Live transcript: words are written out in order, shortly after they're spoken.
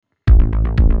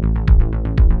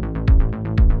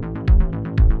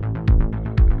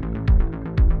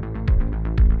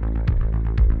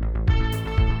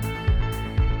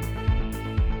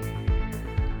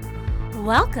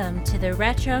Welcome to the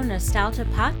Retro Nostalgia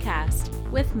Podcast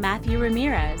with Matthew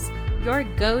Ramirez, your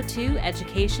go-to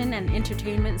education and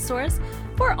entertainment source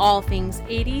for all things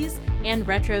 80s and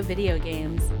retro video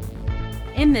games.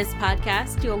 In this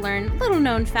podcast, you'll learn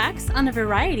little-known facts on a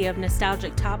variety of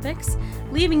nostalgic topics,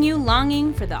 leaving you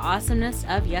longing for the awesomeness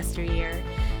of yesteryear.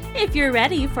 If you're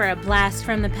ready for a blast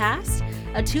from the past,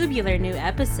 a tubular new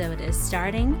episode is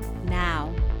starting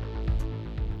now.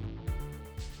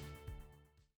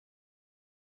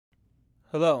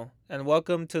 Hello, and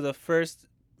welcome to the first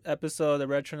episode of the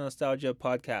Retro Nostalgia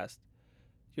Podcast,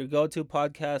 your go-to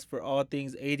podcast for all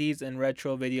things 80s and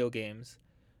retro video games.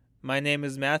 My name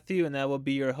is Matthew, and I will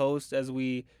be your host as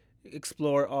we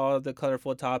explore all of the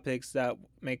colorful topics that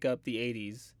make up the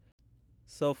 80s.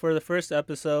 So for the first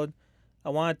episode,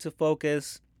 I wanted to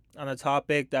focus on a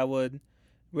topic that would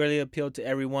really appeal to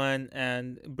everyone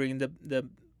and bring the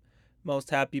most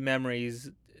happy memories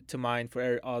to mind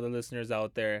for all the listeners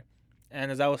out there. And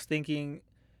as I was thinking,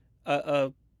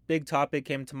 a big topic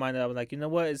came to mind that I was like, you know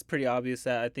what? It's pretty obvious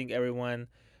that I think everyone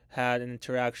had an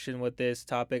interaction with this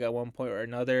topic at one point or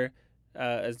another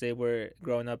as they were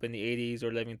growing up in the 80s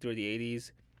or living through the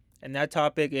 80s. And that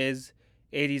topic is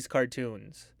 80s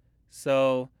cartoons.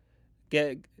 So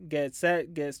get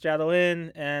set, get straddled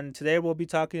in. And today we'll be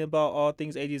talking about all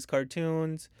things 80s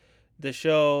cartoons, the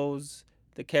shows,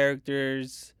 the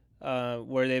characters,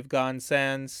 where they've gone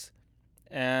since,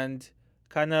 and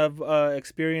kind of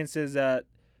experiences that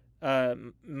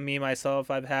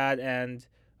myself I've had and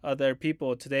other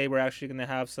people. Today we're actually going to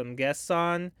have some guests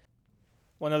on.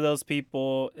 One of those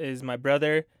people is my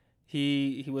brother.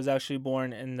 He was actually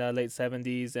born in the late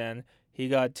 70s, and he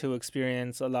got to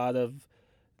experience a lot of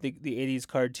the 80s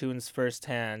cartoons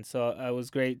firsthand. So it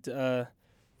was great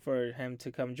for him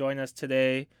to come join us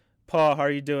today. Paul, how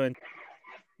are you doing?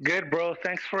 Good, bro.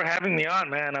 Thanks for having me on,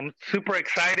 man. I'm super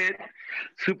excited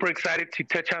to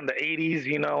touch on the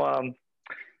 80s.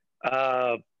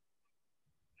 Uh,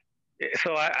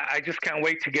 so I just can't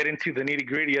wait to get into the nitty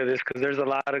gritty of this because there's a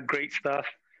lot of great stuff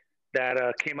that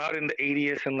came out in the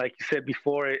 80s, and like you said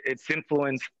before, it's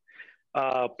influenced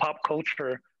pop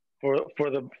culture for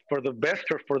the best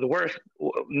or for the worst.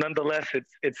 Nonetheless,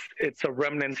 it's a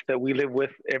remnants that we live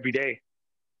with every day.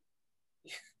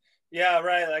 Yeah,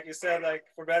 right. Like you said, like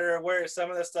for better or worse,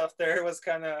 some of the stuff there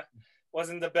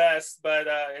wasn't the best, but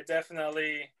it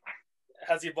definitely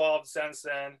has evolved since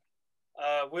then.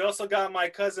 We also got my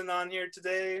cousin on here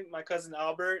today, my cousin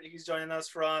Albert. He's joining us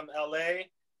from LA.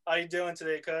 How you doing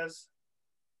today, cuz?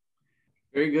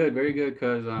 Very good,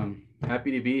 cuz.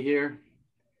 Happy to be here.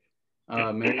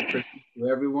 Merry Christmas to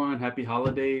everyone. Happy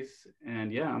holidays.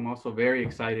 And yeah, I'm also very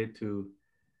excited to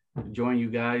join you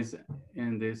guys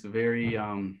in this very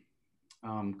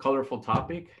colorful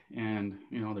topic, and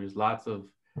there's lots of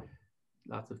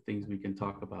things we can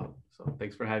talk about, so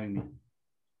thanks for having me.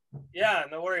 Yeah,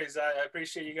 no worries. I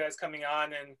appreciate you guys coming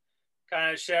on and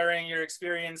kind of sharing your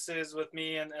experiences with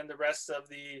me and the rest of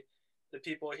the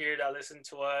people here that listen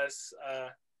to us.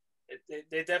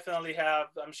 They definitely have,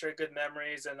 I'm sure, good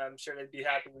memories, and I'm sure they'd be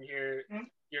happy to hear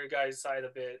your guys' side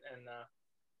of it, and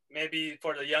maybe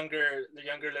for the younger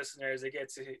listeners, they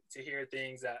get to hear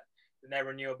things that they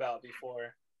never knew about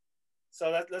before.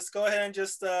 So let's go ahead and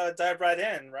just dive right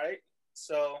in, right?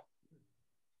 So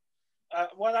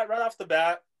right off the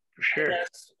bat, For sure.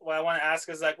 what I want to ask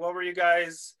is, like, what were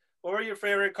your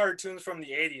favorite cartoons from the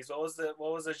 80s? What was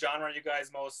the genre you guys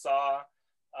most saw?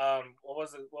 What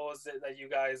was it that you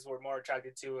guys were more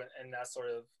attracted to in that sort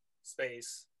of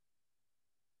space?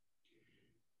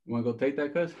 You want to go take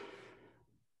that, cuz?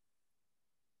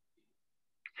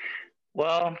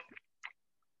 Well,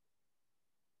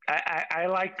 I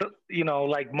like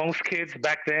like most kids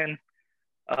back then,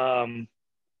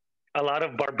 a lot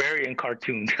of barbarian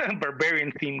cartoons,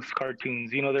 barbarian themes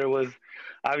cartoons. There was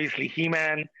obviously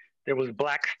He-Man, there was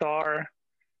Black Star,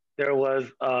 there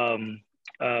was what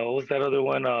was that other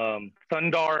one?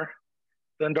 Thundar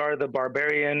the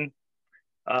Barbarian.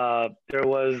 There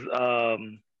was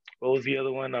what was the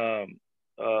other one?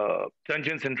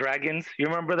 Dungeons and Dragons. You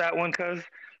remember that one, cuz?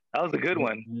 That was a good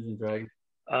one. Dungeons and Dragons.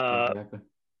 Exactly.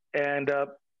 And a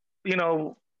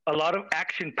lot of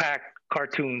action-packed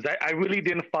cartoons. I really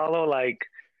didn't follow like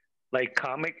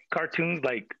comic cartoons.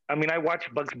 I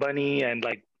watched Bugs Bunny and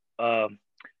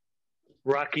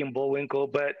Rocky and Bullwinkle,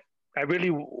 but I really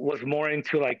was more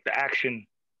into like the action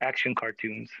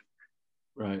cartoons.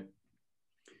 Right.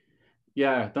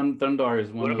 Yeah, Thundar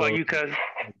is one. What of about those. you, cuz?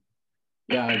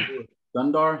 Yeah, I do.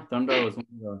 Thundar was one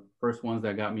of the first ones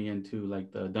that got me into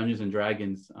like the Dungeons and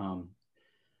Dragons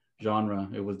genre.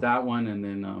 It was that one, and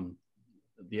then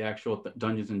the actual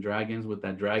Dungeons and Dragons with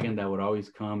that dragon that would always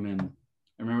come and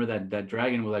I remember that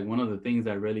dragon was like one of the things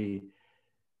that really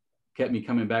kept me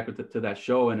coming back to that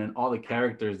show. And then all the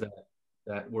characters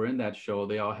that were in that show,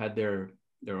 they all had their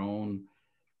own,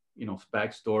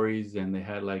 backstories, and they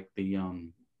had like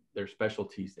their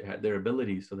specialties, they had their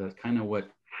abilities. So that's kind of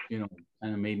what, kind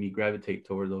of made me gravitate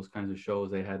toward those kinds of shows.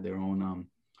 They had their own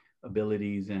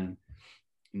abilities, and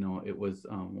it was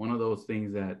one of those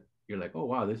things that you're like, oh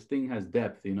wow, this thing has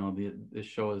depth. This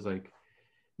show is like,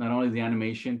 not only the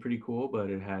animation pretty cool, but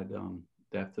it had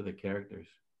depth to the characters.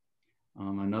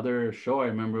 Another show I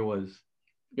remember was,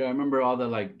 yeah, I remember all the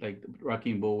like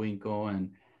Rocky and Bullwinkle, and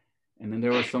then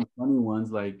there were some funny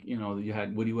ones like, you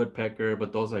had Woody Woodpecker,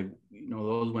 but those, like,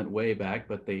 those went way back,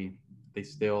 but they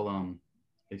still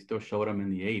they still showed them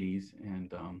in the 80s,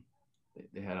 and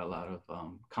they had a lot of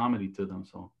comedy to them,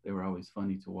 so they were always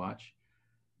funny to watch.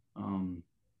 Um,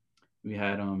 we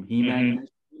had He-Man. Mm-hmm. You mentioned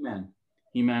He-Man.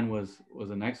 He-Man was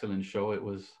an excellent show. It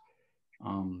was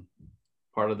um,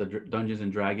 part of the Dungeons and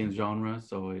Dragons genre,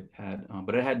 so it had,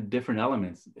 but it had different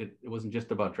elements. It wasn't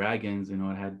just about dragons.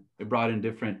 It brought in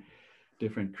different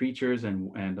creatures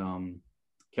and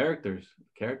characters.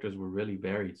 Characters were really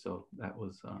varied, so that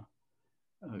was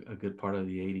a good part of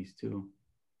the 80s too.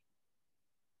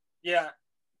 Yeah,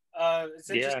 it's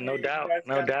Yeah, interesting no that you doubt, guys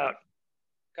no doubt.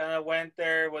 kind of went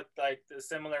there with like the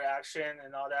similar action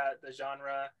and all that, the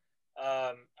genre.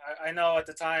 I know at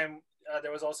the time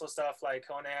there was also stuff like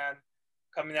Conan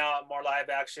coming out, more live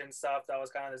action stuff that was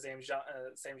kind of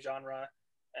the same genre.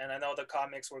 And I know the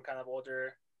comics were kind of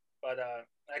older, but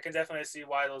I can definitely see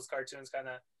why those cartoons kind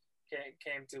of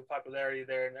came to popularity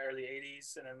there in the early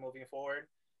 80s and then moving forward.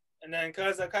 And then,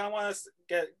 because I kind of want to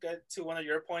get to one of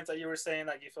your points that you were saying,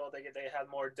 like you felt like they had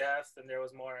more depth and there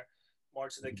was more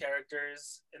to the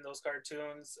characters in those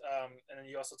cartoons. And then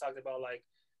you also talked about like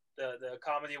the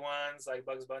comedy ones like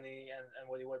Bugs Bunny and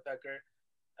Woody Woodpecker.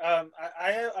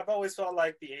 I've always felt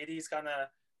like the 80s kind of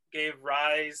gave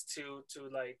rise to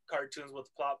like cartoons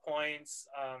with plot points.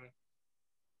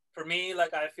 For me,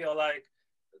 like I feel like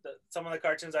some of the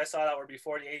cartoons I saw that were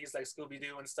before the 80s, like Scooby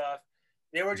Doo and stuff,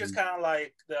 they were just Mhm. kind of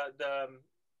like the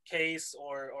case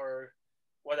or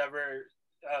whatever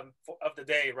of the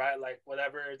day, right? Like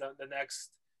whatever the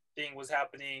next thing was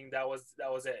happening, that was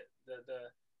it.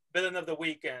 The villain of the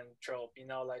weekend trope,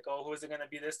 like, oh, who is it gonna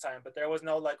be this time? But there was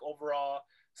no like overall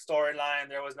storyline.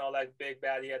 There was no like big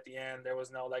baddie at the end. There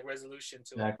was no like resolution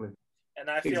to it. Exactly. And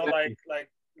I feel Exactly.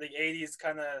 like the 80s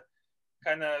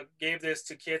kind of gave this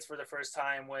to kids for the first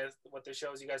time with what the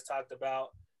shows you guys talked about.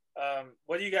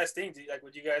 What do you guys think?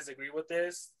 Would you guys agree with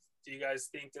this? Do you guys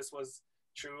think this was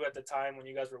true at the time when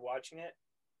you guys were watching it?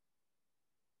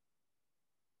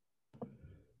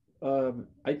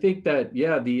 I think that,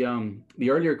 yeah, the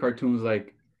earlier cartoons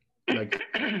like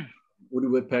Woody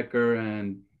Woodpecker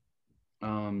and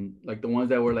like the ones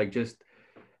that were like just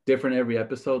different every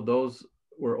episode. Those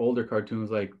were older cartoons,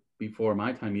 like before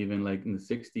my time, even like in the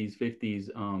 60s, 50s,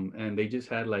 and they just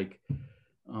had like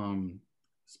um,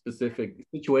 specific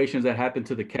situations that happened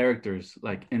to the characters.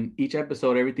 Like in each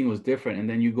episode, everything was different, and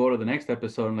then you go to the next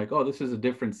episode and like, oh, this is a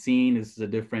different scene. This is a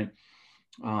different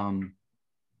um,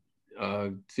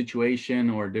 situation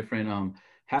or different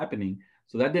happening.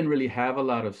 So that didn't really have a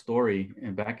lot of story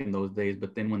back in those days.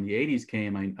 But then when the 80s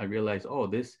came, I realized, oh,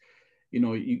 this,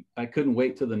 I couldn't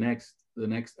wait till the next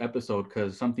episode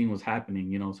because something was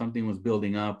happening. Something was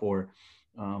building up, or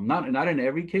not in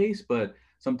every case, but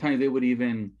sometimes they would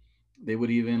even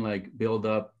like build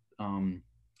up.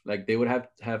 Like they would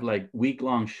have like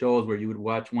week-long shows where you would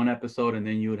watch one episode and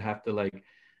then you would have to like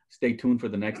stay tuned for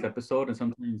the next episode, and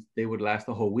sometimes they would last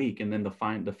a whole week, and then the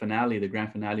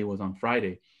grand finale was on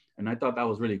Friday. And I thought that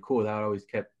was really cool. That always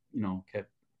kept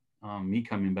me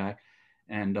coming back.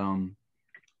 And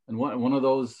one of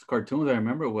those cartoons I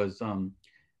remember was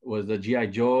the GI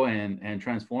Joe and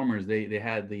Transformers. They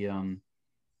had the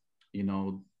you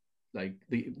know like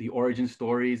the origin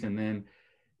stories, and then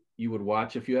you would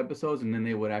watch a few episodes, and then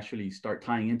they would actually start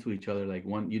tying into each other. Like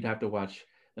one, you'd have to watch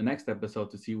the next episode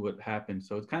to see what happened.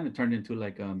 So it's kind of turned into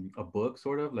like a book,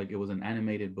 sort of like it was an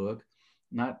animated book,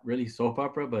 not really soap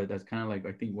opera, but that's kind of like,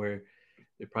 I think, where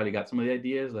they probably got some of the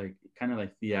ideas, like kind of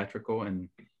like theatrical, and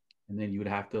then you would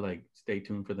have to like stay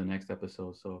tuned for the next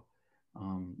episode. So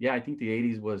yeah, I think the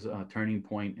 80s was a turning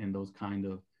point in those kind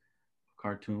of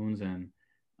cartoons, and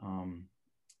um,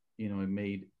 it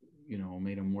made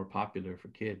them more popular for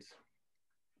kids.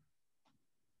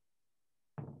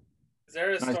 Is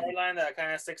there a I, storyline that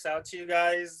kind of sticks out to you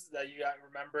guys that you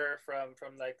remember from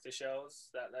like the shows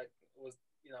that was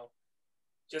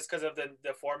just because of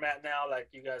the format now, like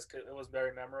you guys could, it was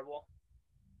very memorable?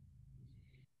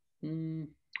 mm,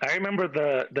 I remember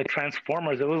the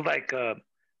Transformers. It was like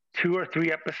two or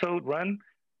three episode run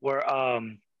where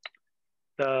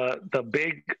the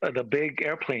big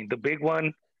airplane, the big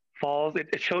one falls.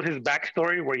 It showed his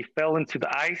backstory where he fell into the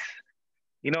ice.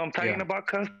 You know what I'm Yeah. talking about,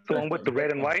 cuz the one with the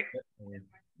red and white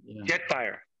Yeah.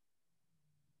 Jetfire.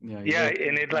 Yeah. He Yeah, lived.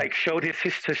 and it like showed his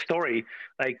story,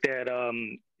 like that.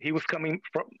 He was coming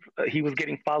from, he was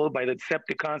getting followed by the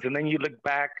Decepticons, and then you look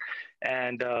back,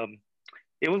 and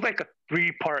it was like a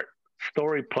three-part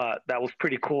story plot that was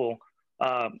pretty cool.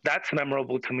 That's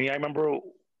memorable to me. I remember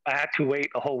I had to wait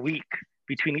a whole week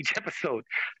between each episode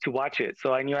to watch it,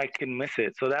 so I knew I couldn't miss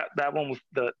it. So that one was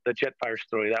the Jetfire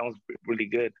story. That was really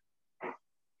good.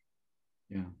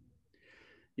 Yeah.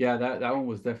 Yeah. That one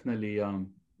was definitely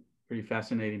pretty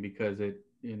fascinating because it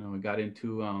got into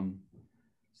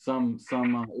some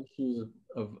issues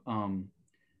of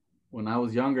when I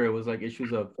was younger. It was like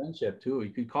issues of friendship too.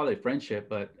 You could call it friendship,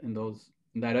 but in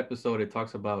that episode, it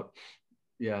talks about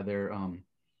their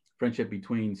friendship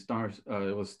between stars.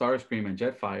 It was Starscream and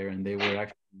Jetfire, and they were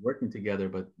actually working together,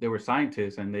 but they were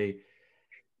scientists, and they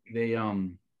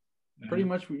pretty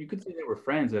much you could say they were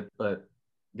friends, but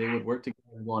they would work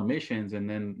together and go on missions. And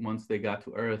then once they got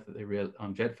to Earth,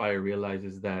 Jetfire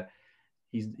realizes that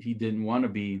he didn't want to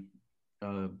be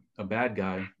a bad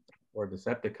guy or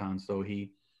Decepticon, so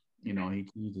he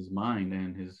changed his mind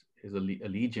and his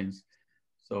allegiance.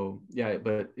 So yeah,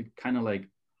 but it kind of like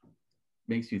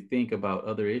makes you think about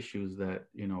other issues that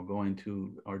go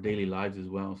into our daily lives as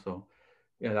well. So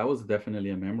yeah, that was definitely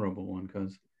a memorable one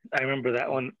because. I remember that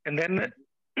one, and then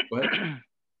But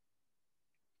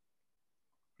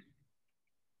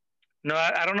no,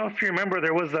 I don't know if you remember.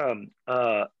 There was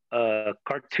a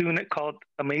cartoon called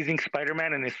Amazing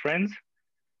Spider-Man and His Friends.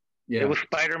 It yeah. was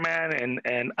Spider-Man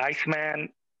and Iceman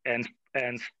and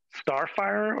and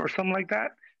Starfire or something like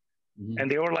that, Mhm.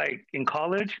 and they were like in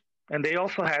college, and they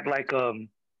also had like a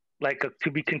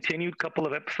to be continued couple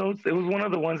of episodes. It was one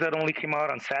of the ones that only came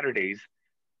out on Saturdays,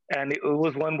 and it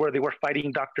was one where they were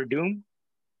fighting Doctor Doom,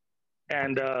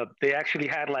 and they actually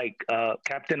had like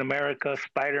Captain America,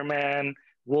 Spider-Man,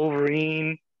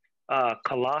 Wolverine,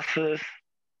 Colossus.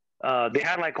 They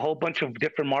had like a whole bunch of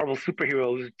different Marvel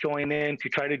superheroes join in to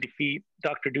try to defeat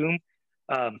Doctor Doom.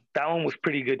 That one was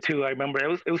pretty good too. I remember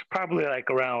it was probably like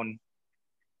around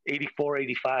 84,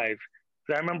 85.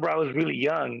 So I remember I was really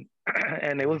young,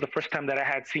 and it was the first time that I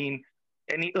had seen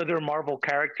any other Marvel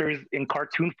characters in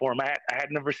cartoon form. I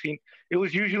had never seen. It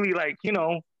was usually like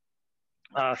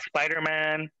Spider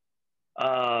Man.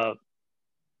 Uh,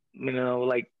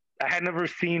 like I had never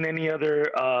seen any other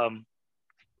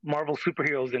Marvel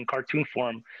superheroes in cartoon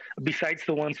form besides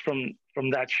the ones from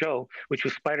that show, which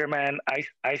was Spider Man,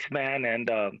 Iceman, and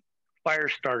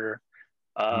Firestarter.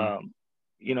 Mhm. Um,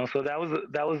 so that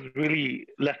was really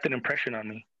left an impression on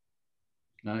me.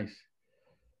 Nice.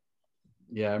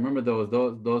 Yeah, I remember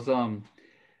those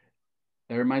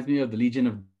that reminds me of the Legion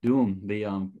of Doom, the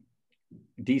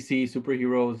DC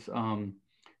superheroes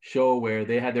show where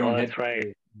they had their Oh, own that's right.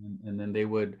 headquarters, and then they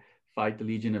would fight the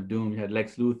Legion of Doom. You had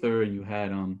Lex Luthor, and you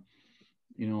had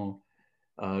you know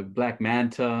Black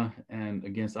Manta and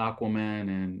against Aquaman,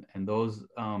 and those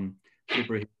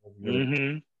superheroes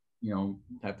would Hmm.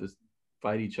 have to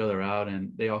fight each other out.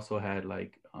 And they also had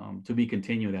like to be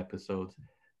continued episodes.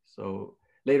 So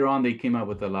later on they came out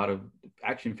with a lot of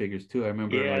action figures too. I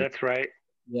remember Yeah, like that's right.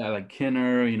 like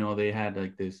Kenner, they had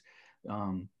like this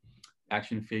um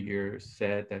action figure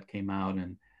set that came out,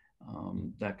 and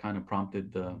that kind of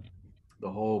prompted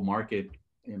the whole market,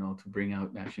 to bring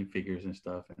out action figures and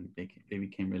stuff, and they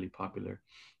became really popular.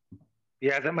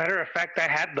 Yeah, as a matter of fact, I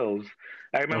had those.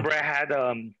 I Oh, remember I had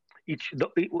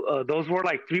those were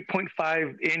like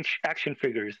 3.5-inch action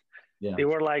figures. yeah. They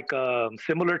were like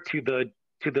similar to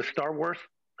the Star Wars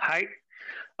height.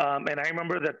 And I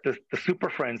remember that the Super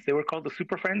Friends, they were called the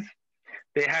Super Friends.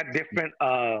 They had different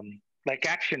like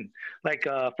action. Like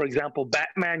for example,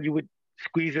 Batman, you would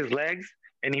squeeze his legs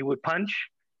and he would punch,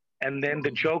 and then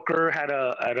the Joker had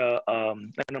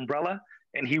an umbrella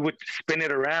and he would spin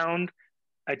it around.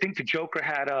 I think the Joker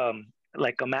had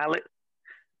like a mallet,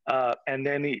 and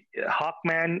then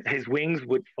Hawkman, his wings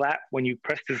would flap when you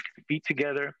pressed his feet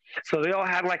together. So they all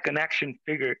had like an action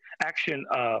figure,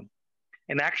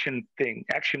 an action thing,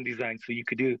 action design. So you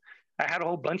could do. I had a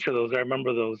whole bunch of those. I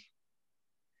remember those.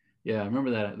 Yeah, I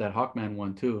remember that Hawkman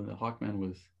one too. The Hawkman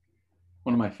was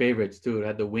one of my favorites too. It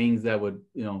had the wings that would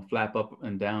flap up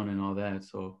and down and all that.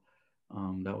 So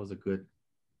that was a good,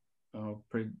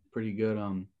 pretty good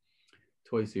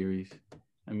toy series.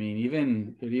 I mean,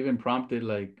 even prompted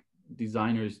like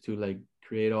designers to like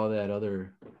create all that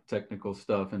other technical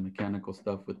stuff and mechanical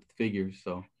stuff with figures.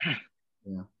 So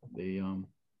yeah, they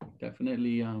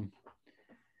definitely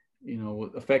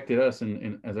affected us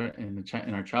in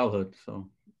our childhood. So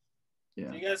yeah.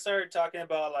 So you guys started talking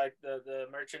about like the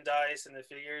merchandise and the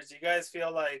figures. Do you guys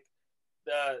feel like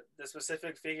the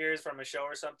specific figures from a show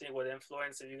or something would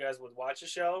influence if you guys would watch a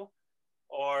show,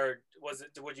 or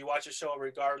would you watch a show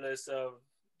regardless of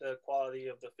the quality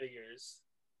of the figures?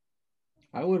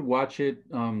 I would watch it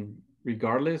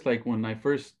regardless. Like when I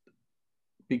first,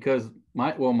 because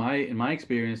my in my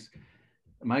experience,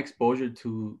 my exposure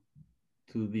to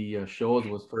the shows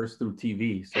was first through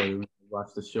TV. So I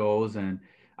watched the shows, and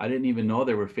I didn't even know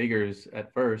there were figures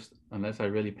at first, unless I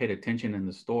really paid attention in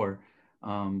the store.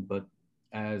 But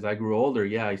as I grew older,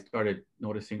 yeah, I started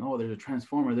noticing, oh, there's a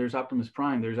Transformer, there's Optimus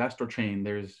Prime, there's Astro Chain,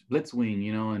 there's Blitzwing,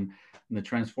 and in the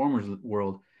Transformers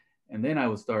world. And then I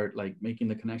would start like making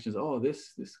the connections. Oh,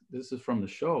 this is from the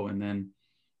show, and then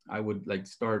I would like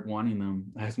start wanting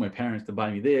them. Ask my parents to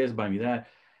buy me this, buy me that,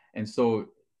 and so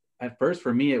at first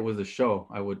for me it was a show.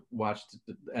 I would watch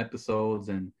the episodes,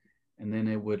 and then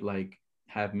it would like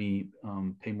have me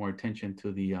pay more attention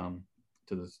to the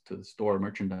store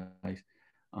merchandise.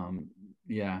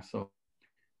 Yeah, so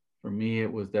for me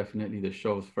it was definitely the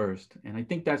shows first, and I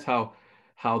think that's how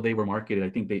they were marketed. I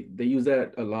think they use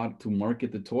that a lot to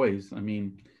market the toys. I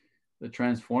mean, the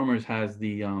Transformers has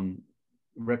the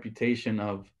reputation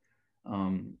of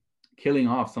um, killing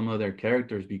off some of their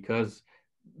characters because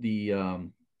the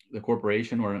um, the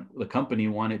corporation or the company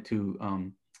wanted to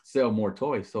sell more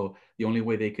toys. So the only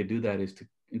way they could do that is to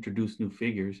introduce new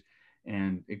figures,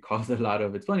 and it caused a lot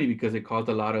of. It's funny because it caused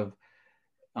a lot of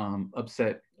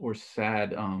upset or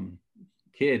sad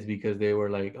kids because they were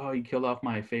like, "Oh, you killed off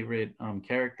my favorite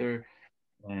character,"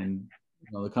 and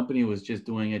the company was just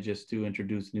doing it just to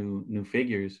introduce new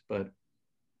figures, but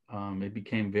it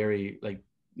became very like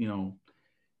you know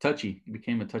touchy. It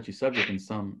became a touchy subject in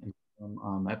some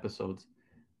episodes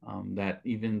that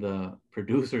even the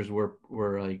producers were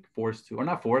like forced to, or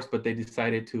not forced, but they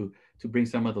decided to bring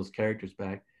some of those characters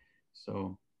back.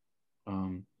 So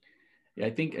um, yeah,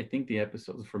 I think the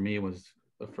episodes for me was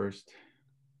the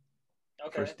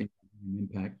Okay. first thing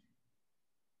impact.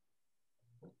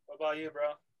 What about you,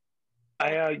 bro?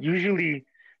 I usually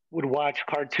would watch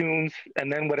cartoons,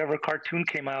 and then whatever cartoon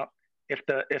came out, if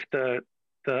the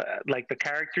like the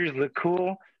characters look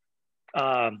cool,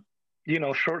 um,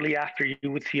 shortly after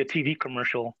you would see a TV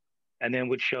commercial, and then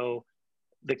would show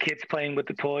the kids playing with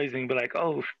the toys, and you'd be like,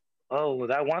 oh,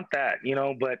 I want that,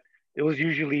 But it was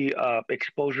usually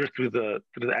exposure through the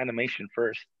animation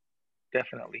first,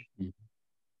 definitely.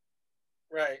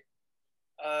 Right.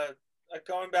 Like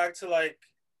going back to like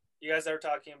you guys are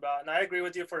talking about, and I agree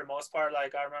with you for the most part.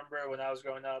 Like I remember when I was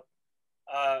growing up,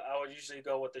 I would usually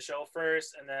go with the show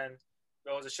first, and then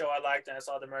if it was a show I liked and I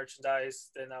saw the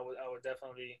merchandise, then I would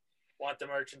definitely want the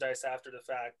merchandise after the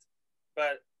fact.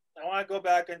 But I want to go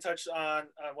back and touch on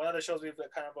one of the shows we've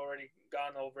kind of already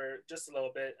gone over just a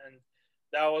little bit, and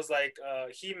that was like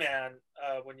He Man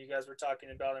when you guys were talking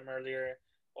about him earlier,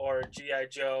 or GI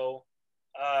Joe.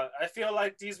 I feel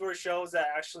like these were shows that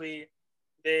actually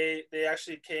they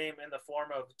actually came in the form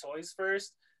of toys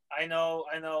first. I know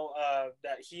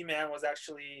that He Man was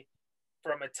actually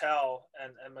from Mattel,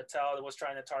 and Mattel was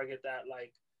trying to target that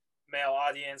like male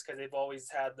audience because they've always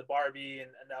had the Barbie,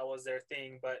 and that was their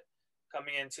thing. But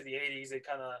coming into the 80s, it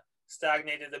kind of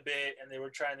stagnated a bit, and they were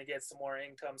trying to get some more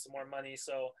income, some more money.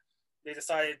 So they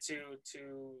decided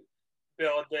to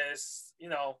build this,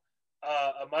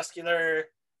 a muscular,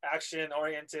 action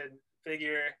oriented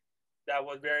figure that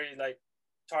would very like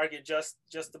target just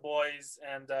the boys.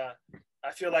 And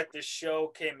I feel like this show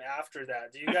came after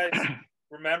that. Do you guys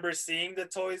remember seeing the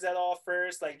toys at all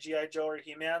first, like GI Joe or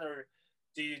He Man, or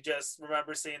do you just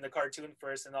remember seeing the cartoon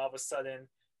first, and all of a sudden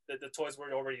the toys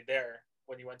were already there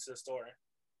when you went to the store?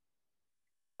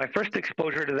 My first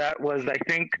exposure to that was, I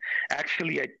think,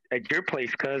 actually at your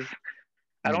place, because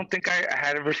I Mm. don't think I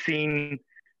had ever seen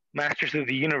Masters of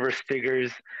the Universe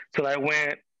figures till I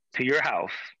went to your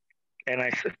house, and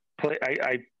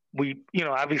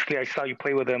obviously I saw you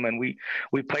play with them, and we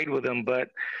played with them. But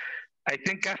I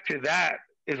think after that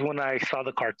is when I saw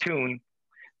the cartoon.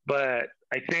 But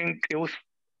I think it was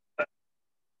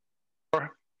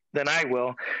more than I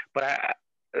will. But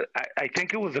I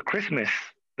think it was a Christmas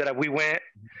that we went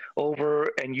over,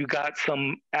 and you got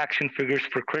some action figures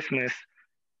for Christmas.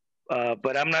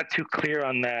 But I'm not too clear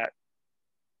on that.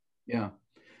 Yeah,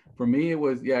 for me it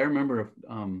was, yeah, I remember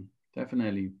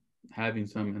definitely having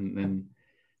some, and then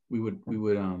we would play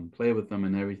with them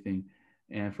and everything.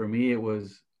 And for me it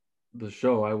was the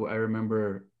show. I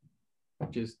remember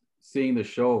just seeing the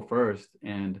show first,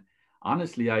 and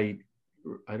honestly I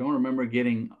don't remember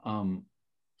getting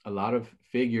a lot of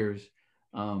figures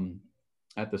um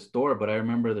at the store, but I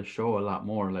remember the show a lot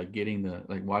more, like getting the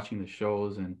like watching the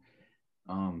shows and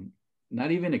um,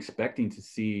 not even expecting to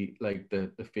see like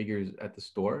the figures at the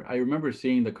store. I remember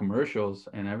seeing the commercials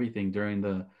and everything during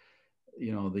the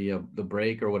the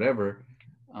break or whatever.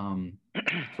 Um,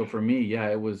 so for me, yeah,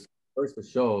 it was first the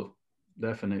show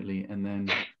definitely, and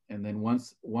then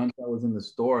once I was in the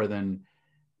store, then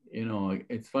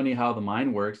it's funny how the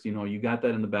mind works. You got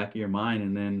that in the back of your mind,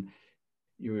 and then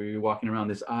you're walking around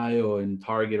this aisle in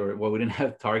Target, or well, we didn't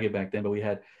have Target back then, but we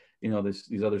had,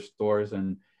 these other stores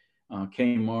and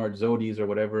Kmart, Zodi's, or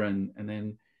whatever, and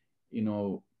then, you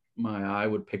know, my eye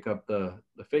would pick up the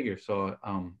figure. So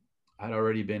I'd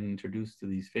already been introduced to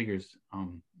these figures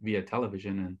via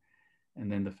television,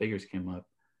 and then the figures came up,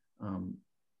 um,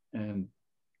 and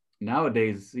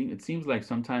nowadays it seems like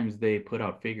sometimes they put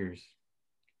out figures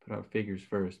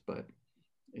first, but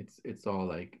it's all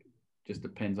like just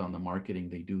depends on the marketing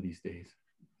they do these days.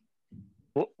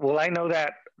 Well, I know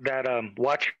that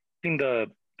watching the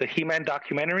He-Man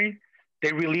documentary,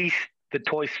 they released the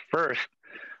toys first,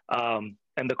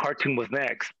 and the cartoon was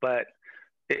next. But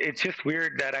it's just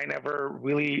weird that I never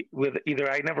really with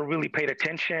either I never really paid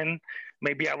attention.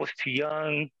 Maybe I was too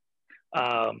young.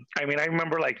 I mean, I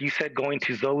remember like you said, going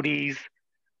to Zodi's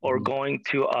or Mhm. going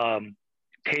to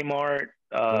Kmart,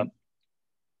 Yeah.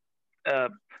 uh,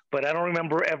 but I don't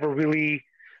remember ever really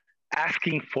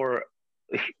asking for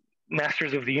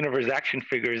Masters of the Universe action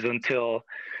figures until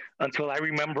I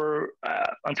remember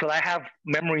until I have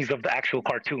memories of the actual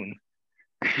cartoon.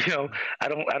 you know, I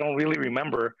don't really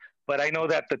remember, but I know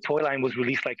that the toy line was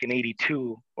released like in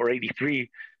 '82 or '83,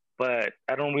 but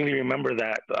I don't really remember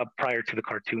that prior to the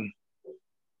cartoon.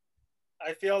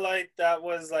 I feel like that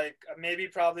was like maybe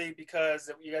probably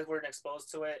because you guys weren't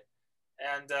exposed to it,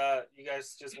 and you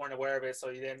guys just weren't aware of it, so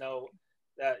you didn't know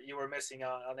that you were missing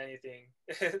out on anything.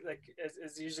 Like it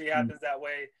usually Mm. happens that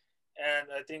way, and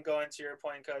I think going to your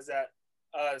point, because that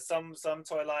some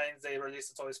toy lines they release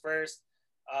the toys first.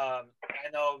 I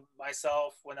know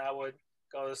myself when I would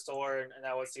go to the store and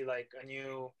I would see like a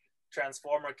new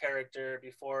Transformer character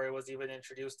before it was even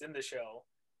introduced in the show,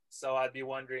 so I'd be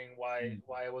wondering Mm.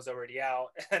 why it was already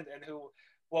out and who,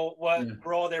 well, what Yeah.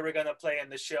 role they were gonna play in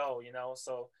the show, you know.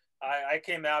 So I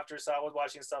came after, so I was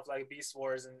watching stuff like Beast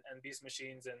Wars and Beast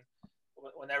Machines, and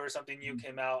whenever something new Mm.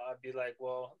 came out, I'd be like,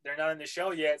 well, they're not in the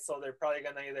show yet, so they're probably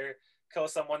gonna either kill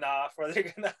someone off or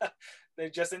they're gonna they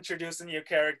just introduce a new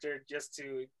character just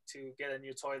to get a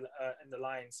new toy in the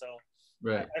line. So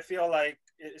Right. I feel like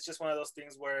it's just one of those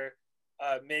things where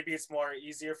maybe it's more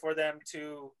easier for them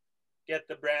to get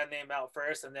the brand name out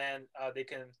first, and then they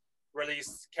can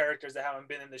release characters that haven't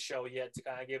been in the show yet to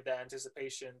kind of give that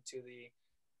anticipation to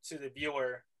the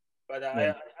viewer. But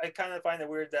Right. I kind of find it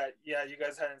weird that yeah, you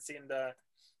guys hadn't seen the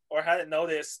or hadn't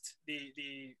noticed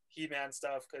the He Man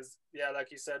stuff because yeah,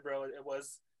 like you said, bro, it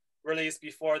was released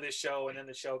before this show, and then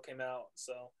the show came out.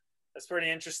 So that's pretty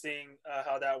interesting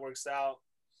how that works out.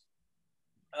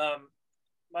 Um,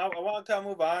 I want to kind of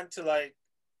move on to like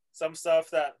some stuff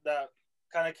that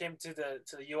kind of came to the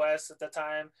U.S. at the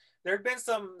time. There had been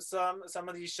some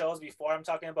of these shows before. I'm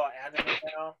talking about anime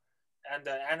now, and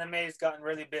anime has gotten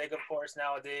really big, of course,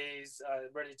 nowadays.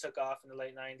 It really took off in the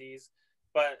late '90s,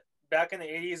 but back in the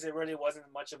 '80s, it really wasn't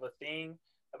much of a thing.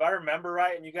 If I remember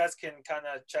right, and you guys can kind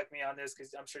of check me on this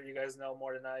because I'm sure you guys know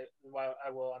more than I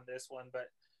will on this one, but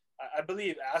I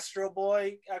believe Astro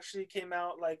Boy actually came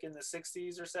out like in the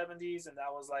 '60s or '70s, and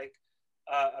that was like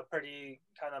a pretty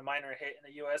kind of minor hit in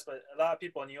the U.S. But a lot of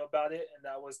people knew about it, and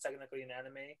that was technically an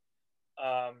anime.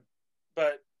 Um,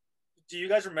 but do you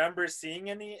guys remember seeing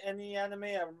any anime,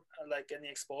 like any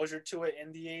exposure to it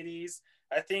in the '80s?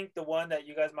 I think the one that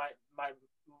you guys might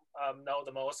know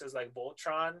the most is like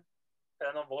Voltron.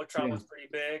 I know Voltron Yeah. was pretty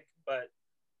big, but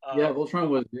Yeah. um, Voltron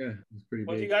was, yeah, it was pretty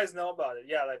what do you big. guys know about it?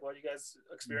 Yeah, like what you guys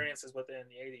experiences with it in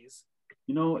the '80s?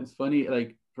 It's funny.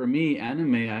 Like for me,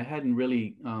 anime, I hadn't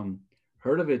really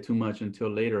heard of it too much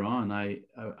until later on.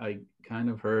 I kind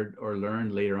of heard or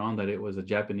learned later on that it was a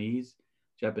Japanese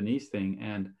thing,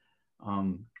 and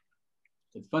um,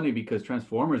 it's funny because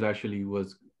Transformers actually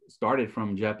was started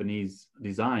from Japanese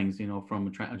designs, from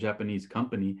a Japanese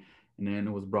company, and then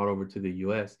it was brought over to the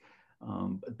U.S.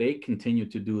 But they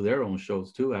continued to do their own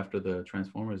shows too after the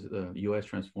U.S.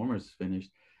 Transformers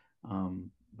finished.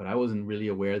 But I wasn't really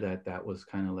aware that that was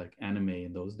kind of like anime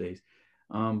in those days.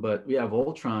 But yeah,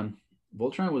 Voltron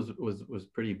was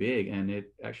pretty big, and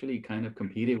it actually kind of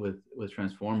competed with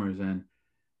Transformers, and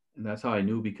that's how I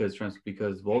knew because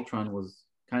Voltron was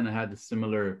kind of had the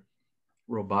similar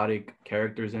robotic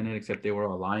characters in it, except they were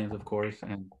all lions, of course,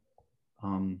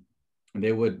 um, and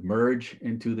they would merge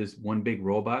into this one big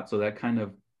robot. So that kind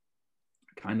of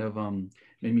kind of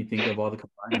made me think of all the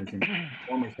combiners, and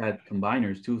Transformers had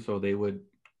combiners too, so they would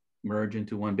merge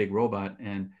into one big robot.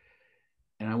 And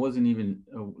I wasn't even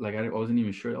like I wasn't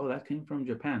even sure. Oh, that came from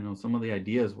Japan. No, some of the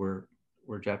ideas were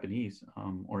Japanese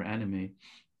or anime.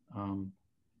 Um,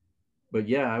 but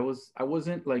yeah, I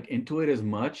wasn't like into it as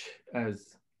much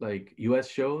as like U.S.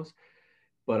 shows,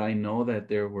 but I know that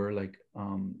there were like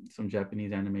some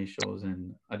Japanese anime shows,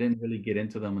 and I didn't really get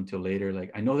into them until later.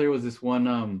 Like I know there was this one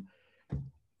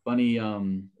funny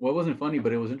well, it wasn't funny,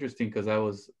 but it was interesting because I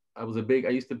was a big I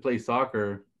used to play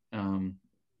soccer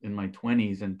in my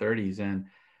 20s and 30s, and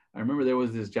I remember there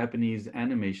was this Japanese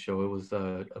anime show. It was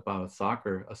about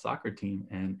soccer, a soccer team,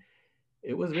 and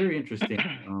it was very interesting.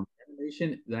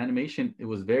 The animation, it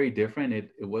was very different.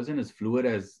 It wasn't as fluid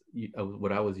as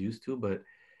what I was used to, but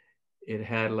it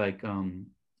had like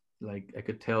I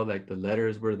could tell like the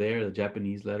letters were there, the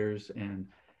Japanese letters, and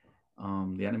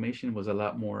the animation was a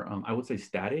lot more I would say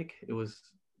static. It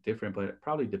was different, but it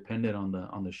probably depended on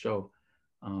the show.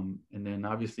 And then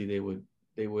obviously they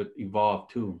would evolve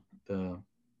too.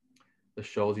 The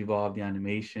shows evolve, the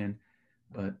animation,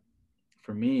 but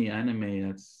for me, anime,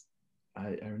 that's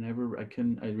I never I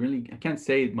can't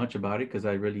say much about it because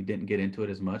I really didn't get into it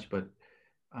as much, but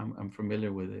I'm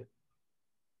familiar with it.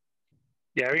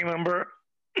 Yeah, I remember.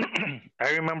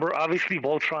 I remember obviously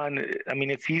Voltron. I mean,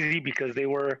 it's easy because they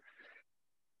were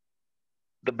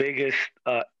the biggest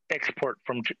export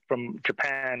from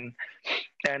Japan,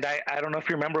 and I don't know if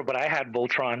you remember, but I had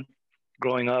Voltron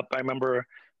growing up. I remember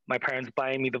my parents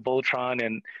buying me the Voltron,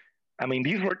 and I mean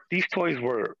these toys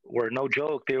were no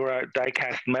joke. They were die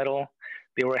cast metal,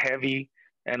 they were heavy,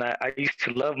 and I used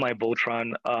to love my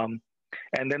Voltron.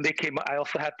 And then they came. I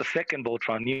also had the second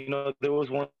Voltron. You know, there was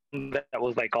one that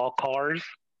was like all cars,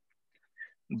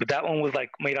 but that one was like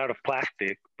made out of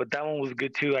plastic. But that one was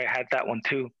good too. I had that one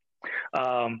too.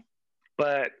 Um,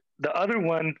 but the other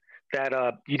one that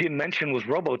you didn't mention was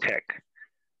Robotech.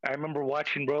 I remember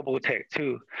watching Robotech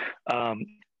too. Um,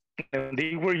 and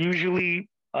they were eh, usually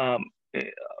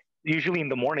in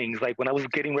the mornings, like when I was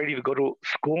getting ready to go to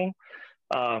school.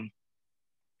 Um,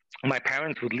 my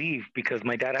parents would leave because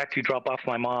my dad had to drop off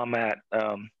my mom at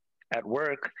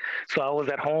work, so I was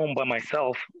at home by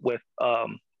myself with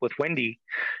Wendy.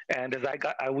 And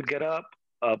I would get up,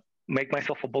 uh, make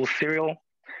myself a bowl of cereal,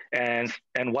 and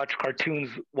watch cartoons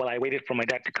while I waited for my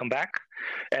dad to come back.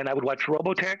 And I would watch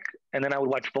Robotech, and then I would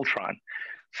watch Voltron.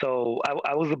 So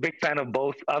I was a big fan of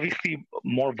both. Obviously,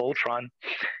 more Voltron,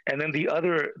 and then the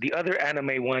other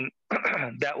anime one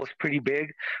that was pretty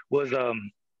big was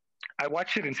I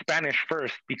watched it in Spanish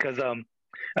first because I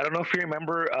don't know if you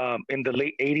remember in the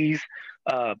late 80s,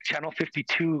 Channel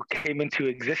 52 came into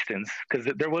existence because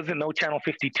there wasn't no Channel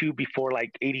 52 before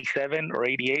like 87 or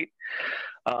 88.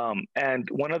 And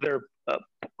one of their uh,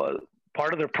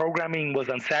 part of their programming was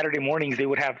on Saturday mornings, they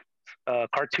would have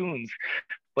cartoons,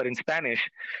 but in Spanish.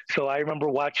 So I remember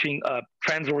watching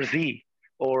Transor Z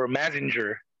or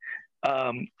Mazinger,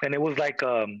 and it was like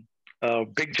a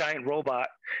big giant robot,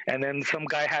 and then some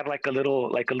guy had like a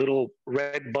little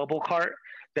red bubble cart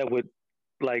that would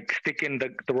like stick in the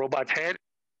robot's head.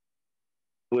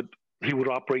 Would He would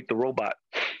operate the robot.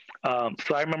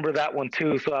 So I remember that one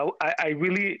too. So I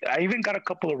even got a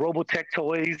couple of Robotech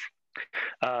toys.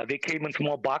 They came in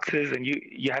small boxes, and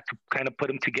you had to kind of put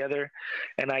them together.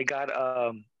 And I got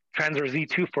Transer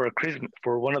Z2 for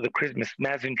for one of the Christmas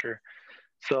Messenger.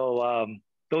 So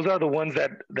those are the ones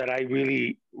that I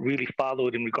really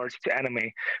followed in regards to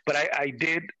anime. But I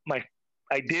did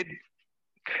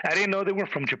I didn't know they were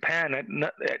from Japan.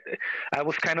 I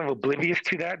was kind of oblivious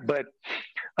to that, but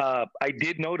I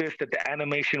did notice that the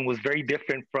animation was very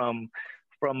different from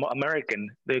American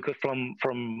because from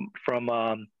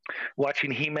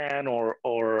watching He-Man or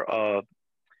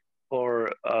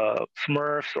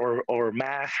Smurfs or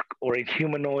Mask or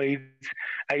Humanoids.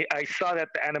 I saw that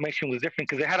the animation was different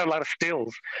because they had a lot of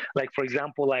stills. Like for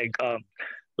example,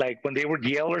 like when they would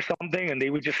yell or something and they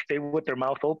would just stay with their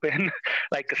mouth open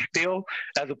like a still,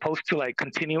 as opposed to like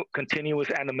continuous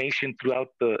animation throughout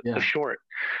the Yeah. short.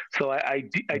 So I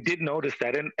did notice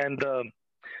that, and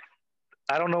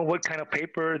I don't know what kind of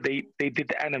paper they did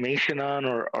the animation on,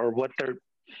 or what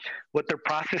their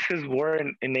processes were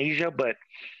in Asia, but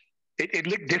it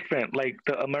looked different. Like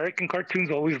the American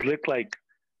cartoons always look like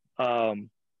um,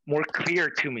 more clear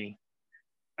to me.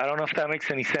 I don't know if that makes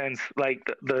any sense. Like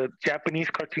the Japanese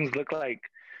cartoons look like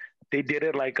they did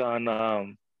it like on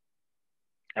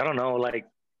I don't know, like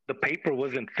the paper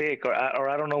wasn't thick, or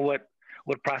I don't know what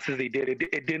process they did.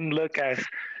 It didn't look as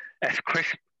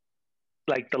crisp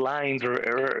like the lines,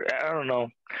 or I don't know.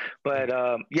 But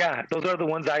yeah, those are the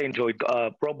ones I enjoyed: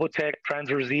 Robotech,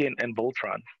 Transfer Z, and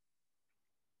Voltron.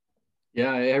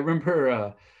 Yeah, I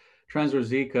remember Transfer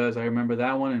Z because I remember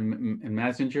that one and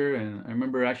Messenger, and I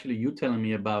remember actually you telling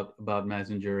me about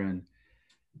Messenger and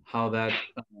how that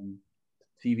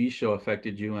TV show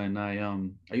affected you. And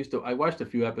I watched a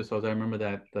few episodes. I remember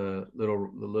that the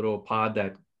little pod,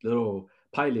 that little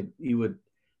pilot, he would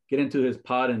get into his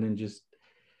pod and then just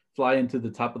fly into the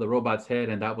top of the robot's head,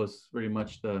 and that was pretty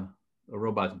much the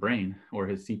robot's brain or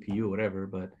his CPU, whatever.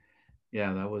 But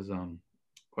yeah, that was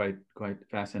quite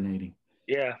fascinating.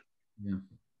 Yeah, Yeah.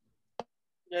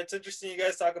 Yeah, it's interesting. You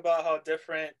guys talk about how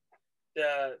different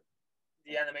the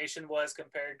the animation was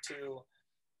compared to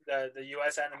the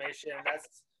U.S. animation.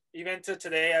 That's even to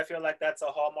today. I feel like that's a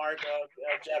hallmark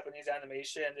of Japanese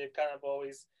animation. They've kind of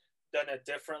always done it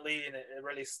differently, and it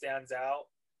really stands out.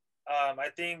 I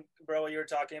think, bro, what you were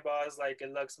talking about is like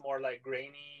it looks more like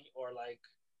grainy or like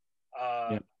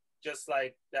uh, Yeah. just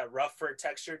like that rougher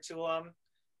texture to them,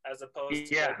 as opposed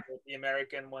to yeah, like the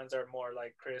American ones are more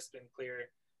like crisp and clear.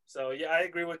 So yeah, I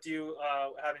agree with you.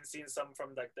 Having seen some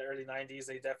from like the early '90s,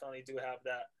 they definitely do have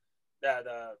that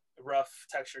rough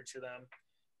texture to them,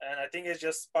 and I think it's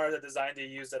just part of the design they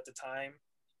used at the time.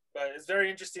 But it's very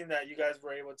interesting that you guys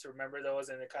were able to remember those,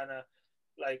 and it kind of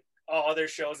like all other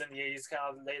shows in the '80s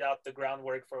kind of laid out the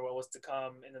groundwork for what was to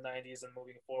come in the '90s and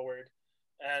moving forward.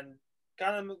 And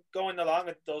kind of going along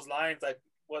with those lines, like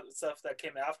what stuff that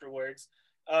came afterwards.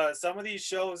 Some of these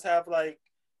shows have like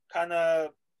kind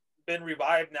of been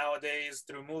revived nowadays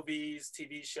through movies,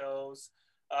 TV shows.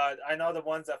 I know the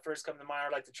ones that first come to mind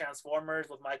are like the Transformers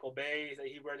with Michael Bay.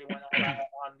 He really went all out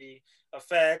on the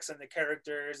effects and the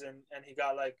characters, and he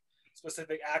got like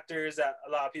specific actors that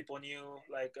a lot of people knew,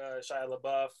 like Shia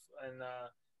LaBeouf and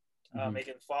Hmm.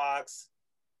 Megan Fox.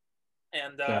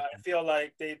 And I Exactly. feel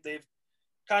like they've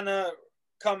kind of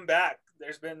come back.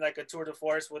 There's been like a tour de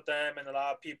force with them, and a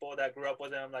lot of people that grew up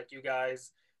with them, like you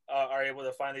guys, are able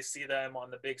to finally see them on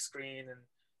the big screen and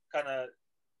kind of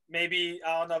maybe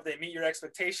I don't know if they meet your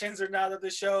expectations or not of the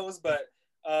shows, but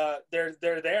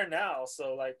they're there now.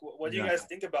 So like, what do you guys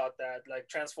Exactly. think about that? Like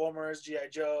Transformers, GI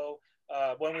Joe,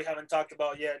 one we haven't talked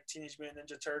about yet, Teenage Mutant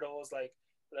Ninja Turtles. Like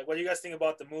what do you guys think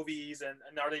about the movies, and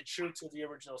are they true to the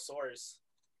original source?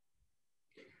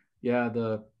 Yeah,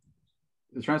 the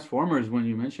Transformers. When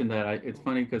you mentioned that, it's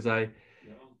funny because I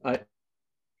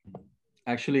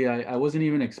actually I wasn't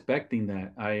even expecting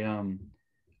that.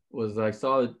 I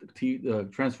saw the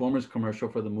Transformers commercial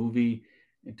for the movie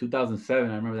in 2007.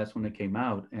 I remember that's when it came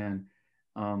out, and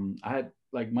I had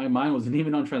like my mind wasn't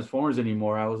even on Transformers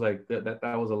anymore. I was like that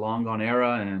was a long gone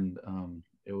era, and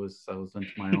I was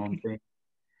into my own thing.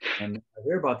 And I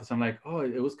hear about this, I'm like, oh,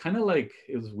 it was kind of like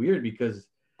it was weird because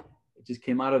it just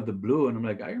came out of the blue, and I'm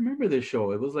like, I remember this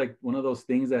show. It was like one of those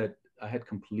things that I had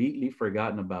completely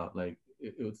forgotten about. Like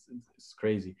it's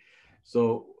crazy.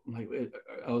 So like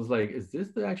I was like, is this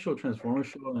the actual Transformers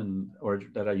show and or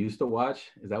that I used to watch?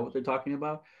 Is that what they're talking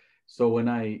about? So when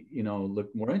I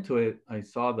looked more into it, I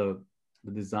saw the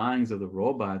designs of the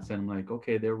robots, and I'm like,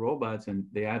 okay, they're robots, and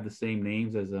they have the same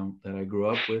names as that I grew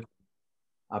up with: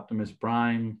 Optimus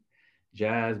Prime,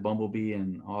 Jazz, Bumblebee,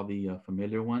 and all the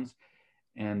familiar ones.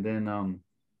 And then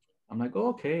I'm like, oh,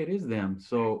 okay, it is them.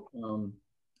 So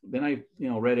then I,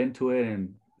 read into it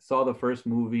and saw the first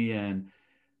movie, and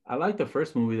I liked the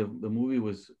first movie. The movie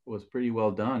was pretty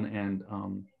well done, and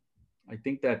I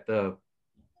think that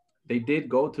they did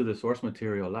go to the source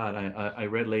material a lot. I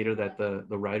read later that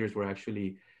the writers were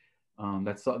actually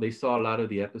they saw a lot of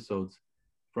the episodes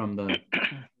from the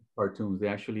cartoons. They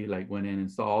actually like went in and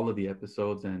saw all of the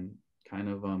episodes and kind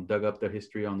of dug up their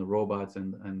history on the robots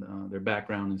and their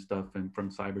background and stuff and from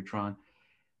Cybertron.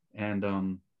 And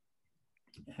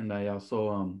I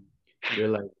also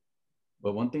realized,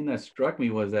 but one thing that struck me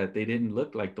was that they didn't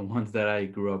look like the ones that I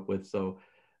grew up with. So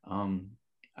um,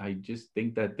 I just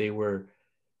think that they were,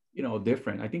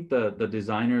 different. I think the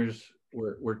designers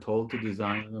were told to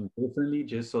design them differently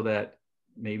just so that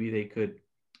maybe they could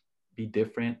be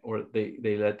different, or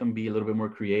they let them be a little bit more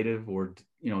creative or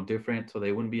different, so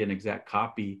they wouldn't be an exact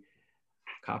copy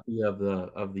of the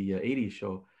 80s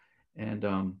show. And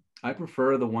I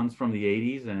prefer the ones from the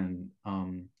 80s,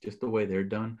 and just the way they're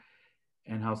done,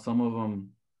 and how some of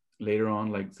them later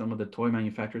on, like some of the toy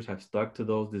manufacturers have stuck to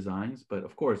those designs. But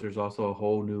of course there's also a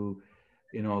whole new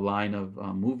line of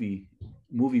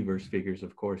movieverse figures,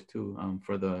 of course, too,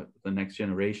 for the next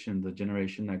generation, the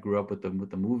generation that grew up with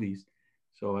the movies.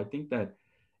 So I think that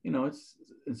it's,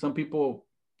 and some people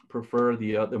prefer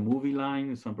the movie line,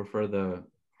 and some prefer the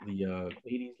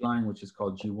 80s line, which is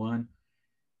called G1.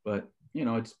 But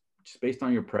it's just based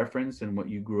on your preference and what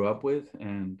you grew up with.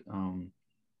 And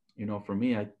for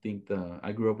me, I think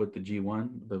I grew up with the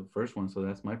G1, the first one, so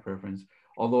that's my preference.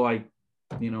 Although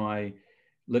I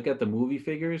look at the movie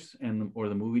figures or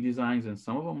the movie designs, and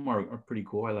some of them are pretty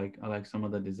cool. I like some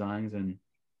of the designs and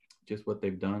just what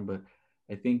they've done. But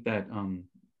I think that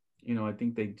I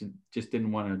think they just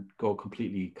didn't want to go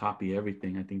completely copy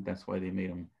everything. I think that's why they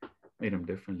made them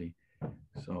differently.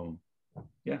 So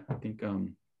yeah, I think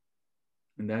in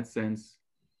that sense,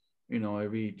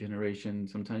 every generation,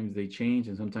 sometimes they change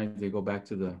and sometimes they go back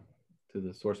to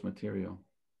the source material.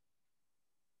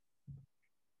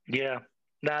 Yeah,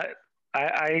 that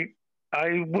I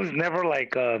was never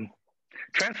like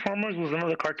Transformers was one of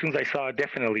the cartoons I saw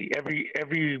definitely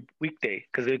every weekday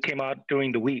because it came out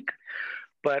during the week.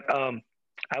 But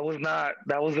I was not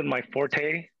that wasn't my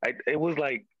forte. It was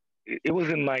like it was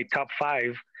in my top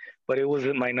five, but it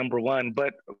wasn't my number one.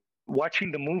 But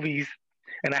watching the movies,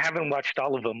 and I haven't watched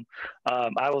all of them,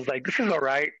 I was like, this is all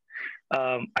right.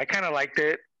 I kind of liked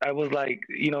it. I was like,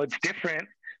 it's different,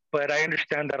 but I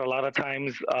understand that a lot of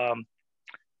times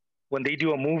when they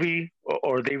do a movie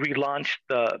or they relaunch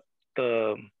the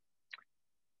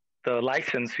the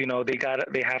license,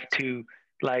 they have to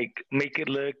like make it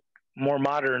look more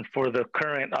modern for the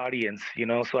current audience.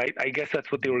 So I guess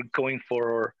that's what they were going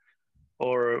for,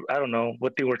 or I don't know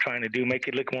what they were trying to do, make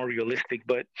it look more realistic.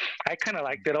 But I kind of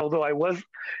liked it, although I was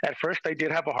at first I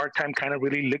did have a hard time kind of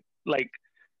really like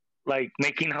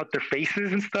making out their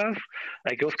faces and stuff.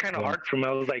 Like it was kind of Yeah. hard for me.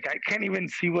 I was like, I can't even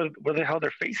see where the hell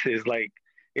their face is. Like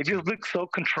it just looks so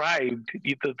contrived.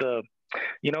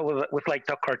 With like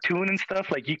the cartoon and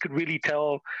stuff, like you could really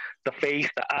tell the face,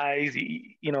 the eyes.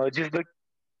 It just looked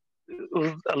it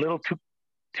was a little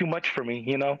too much for me.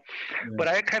 Yeah. But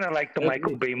I kind of like the I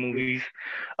Michael agree. Bay movies.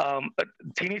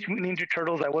 Teenage Mutant Ninja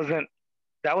Turtles, I wasn't.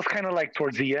 That was kind of like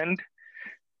towards the end.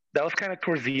 That was kind of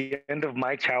towards the end of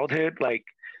my childhood, like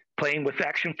playing with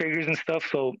action figures and stuff.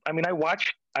 So I mean, I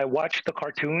watched the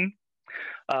cartoon,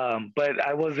 but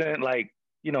I wasn't like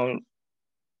you know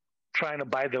trying to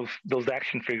buy those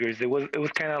action figures. It was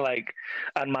kind of like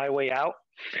on my way out.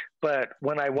 But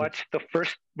when I watched the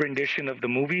first rendition of the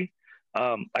movie,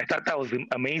 I thought that was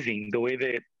amazing. The way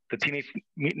that the Teenage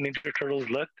Mutant Ninja Turtles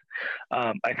looked,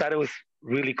 I thought it was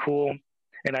really cool.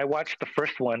 And I watched the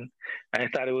first one, and I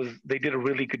thought they did a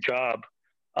really good job.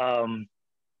 Um,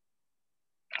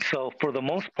 so for the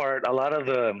most part, a lot of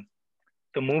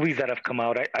the movies that have come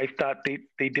out, I thought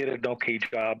they did an okay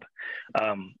job.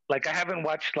 Like I haven't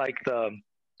watched like the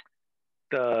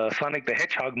Sonic the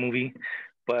Hedgehog movie,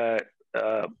 but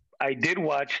I did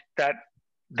watch that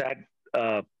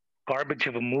uh, garbage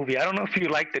of a movie. I don't know if you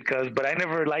liked it, cuz, but I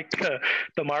never liked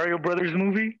the Mario Brothers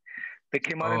movie that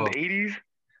came out in Oh, the '80s.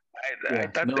 I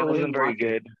yeah. thought No, it I didn't wasn't very watch it.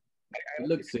 good. I It was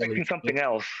looks expecting silly. something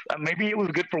else. Maybe it was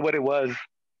good for what it was.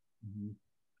 Mhm.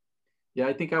 Yeah,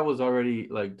 I think I was already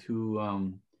like too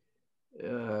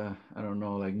I don't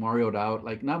know, like Marioed out,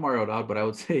 like not Marioed out, but I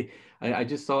would say I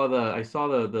just saw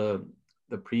the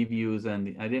previews,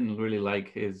 and I didn't really like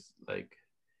his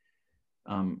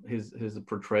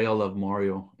portrayal of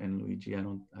Mario and Luigi. I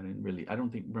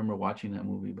don't think remember watching that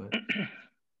movie, but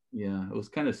yeah, it was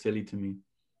kind of silly to me.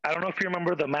 I don't know if you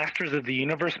remember the Masters of the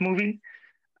Universe movie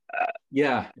uh,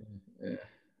 Yeah, yeah.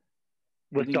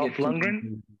 I with didn't Dolph get too Lundgren.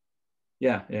 into.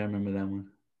 Yeah, yeah, I remember that one.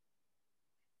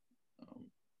 Um,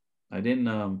 I didn't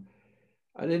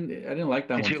I didn't like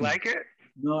that Did one you too much. like it?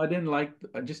 No,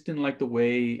 I just didn't like the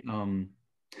way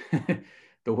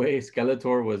the way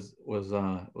Skeletor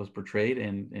was portrayed,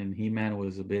 and He-Man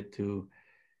was a bit too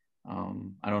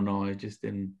I don't know, I just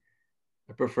didn't.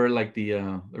 I prefer like the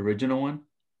original one,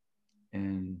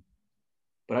 and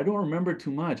but I don't remember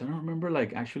too much. I don't remember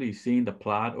like actually seeing the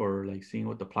plot or like seeing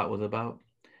what the plot was about.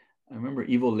 I remember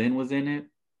Evil Lynn was in it,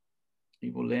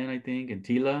 Evil Lynn, I think, and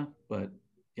Tila, but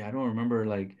yeah, I don't remember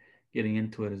like getting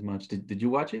into it as much. Did you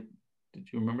watch it?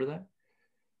 Did you remember that?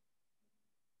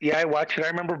 Yeah, I watched it. I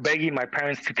remember begging my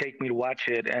parents to take me to watch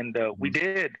it, and we Mhm.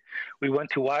 did. We went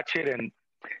to watch it, and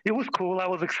it was cool. I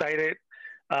was excited.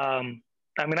 Um,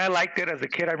 I mean, I liked it as a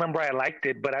kid. I remember I liked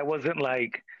it, but I wasn't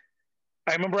like.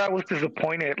 I remember I was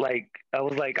disappointed. Like I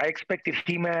was like, I expected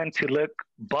He-Man to look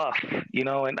buff,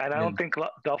 and I Yeah, don't think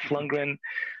Dolph Lundgren.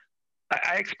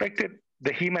 I expected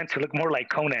the He-Man to look more like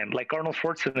Conan, like Arnold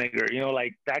Schwarzenegger,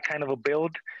 like that kind of a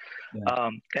build. yeah,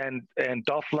 And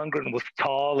Dolph Lundgren was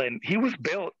tall and he was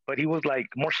built, but he was like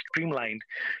more streamlined.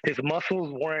 His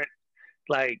muscles weren't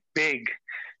like big,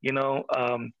 you know.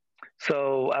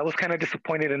 So I was kind of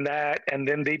disappointed in that. And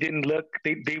then they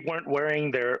weren't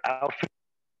wearing their outfit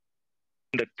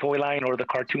in the toy line or the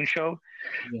cartoon show.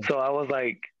 yeah. So I was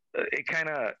like, it kind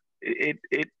of.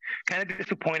 it kind of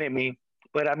disappointed me.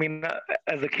 But I mean,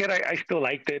 as a kid, I still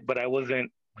liked it, but I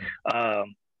wasn't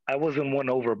won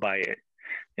over by it.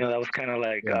 That was kind of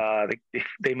like Yeah.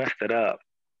 they messed it up.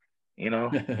 You know,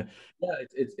 Yeah,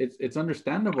 it's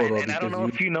understandable though, and I don't because know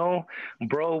you if you know,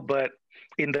 bro, but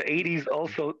in the '80s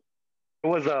also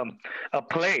there was a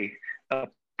play, a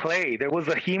play. There was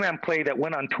a He-Man play that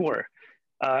went on tour.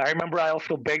 I remember I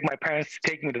also begged my parents to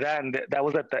take me to that, and that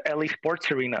was at the LA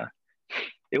Sports Arena.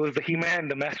 It was the He-Man,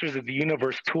 the Masters of the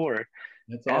Universe tour,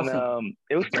 that's and awesome.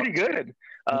 it was That's pretty awesome. good.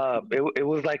 That's It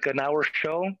was like an hour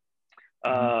show. mhm.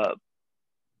 Uh,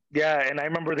 yeah, and I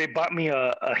remember they bought me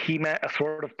a He-Man, a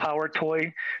sort of power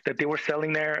toy that they were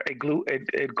selling there. It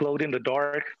glowed in the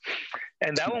dark,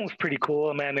 and that one was pretty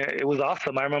cool, man. It was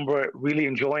awesome. I remember really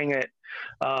enjoying it.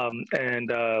 And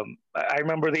I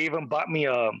remember they even bought me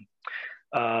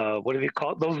what do they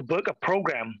call it? Those book a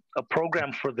program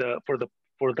for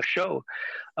the show.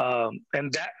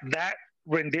 And that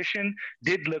rendition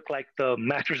did look like the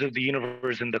Masters of the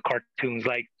Universe in the cartoons.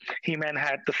 Like He-Man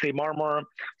had the same armor,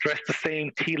 dressed the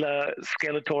same, Tila,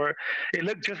 Skeletor. It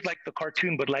looked just like the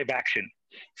cartoon but live action.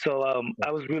 So I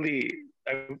was really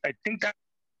I think that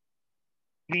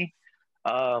me,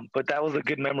 but that was a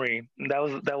good memory. That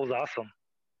was awesome.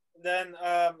 Then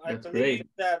I That's believe great.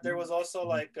 that there was also Mhm.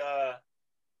 like uh,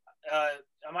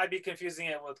 I might be confusing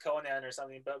it with Conan or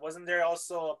something, but wasn't there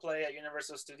also a play at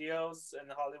Universal Studios in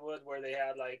Hollywood where they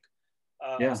had like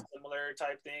a Yeah, similar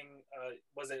type thing?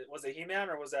 Was it He Man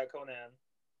or was that Conan?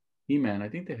 He-Man. I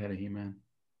think they had a He-Man.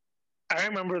 I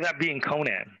remember that being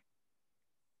Conan.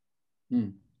 Hmm.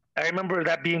 I remember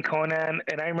that being Conan,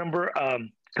 and I remember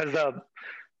because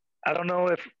I don't know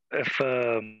if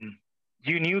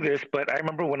you knew this, but I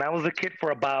remember when I was a kid for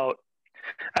about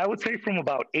I would say from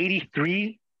about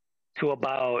 '83 to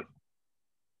about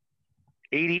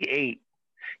 '88,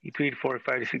 83 to 4,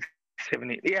 5 to 6,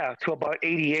 7, 8, yeah, to about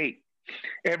 '88.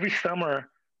 Every summer,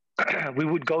 we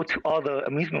would go to all the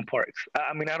amusement parks.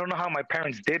 I mean, I don't know how my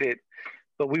parents did it,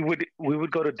 but we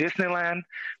would go to Disneyland,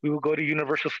 we would go to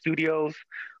Universal Studios,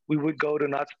 we would go to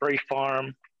Knott's Berry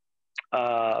Farm,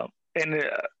 and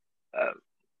uh,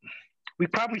 we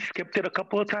probably skipped it a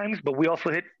couple of times, but we also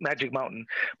hit Magic Mountain.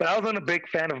 But I wasn't a big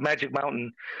fan of Magic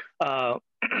Mountain, uh,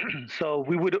 so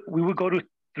we would go to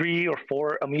 3 or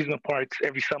 4 amusement parks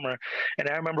every summer, and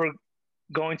I remember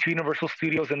going to Universal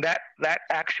Studios, and that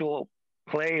actual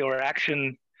play or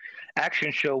action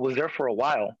show was there for a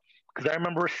while because I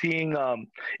remember seeing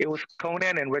it was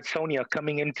Conan and Red Sonja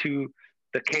coming into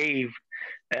the cave,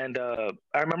 and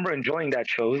I remember enjoying that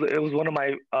show. It was one of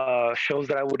my shows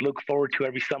that I would look forward to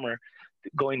every summer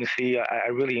going to see. I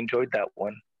really enjoyed that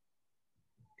one.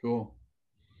 Cool.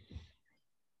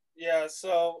 Yeah,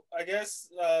 so I guess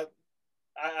I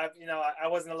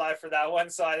wasn't alive for that one,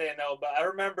 so I didn't know. But I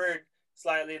remembered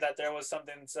slightly that there was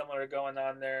something similar going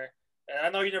on there. And I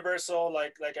know Universal,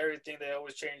 like everything, they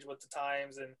always change with the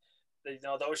times, and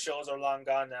those shows are long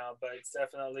gone now. But it's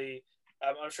definitely,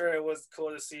 I'm sure it was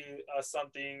cool to see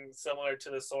something similar to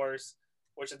the source,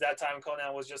 which at that time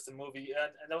Conan was just a movie,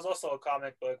 and there was also a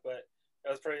comic book, but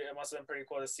it must have been pretty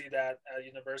cool to see that at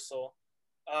Universal.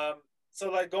 So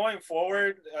like going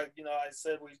forward, I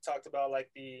said we talked about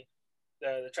like the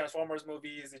Transformers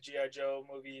movies, the GI Joe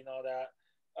movie, and all that.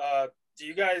 Uh, do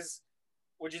you guys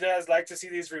would you guys like to see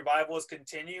these revivals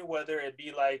continue, whether it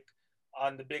be like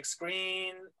on the big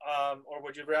screen, or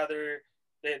would you rather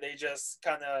they just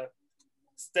kind of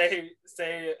stay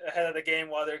ahead of the game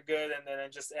while they're good and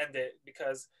then just end it?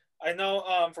 Because I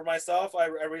know for myself, I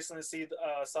recently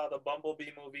saw the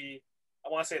Bumblebee movie. I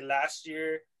want to say last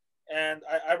year, and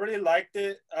I really liked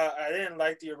it. I didn't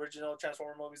like the original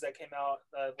Transformer movies that came out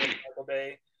with Michael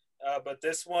Bay, but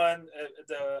this one,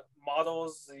 the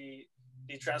models, the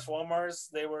Transformers,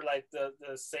 they were like the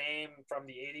same from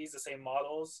the '80s, the same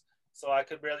models. So I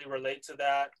could really relate to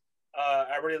that.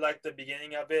 I really liked the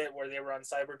beginning of it where they were on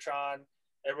Cybertron.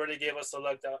 It really gave us a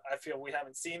look that I feel we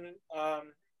haven't seen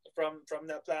from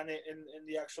that planet in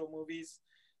the actual movies.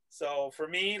 So for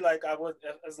me, like I would,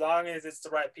 as long as it's the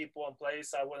right people in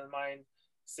place, I wouldn't mind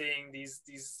seeing these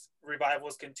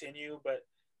revivals continue. But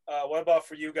what about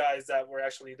for you guys that were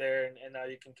actually there and now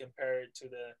you can compare it to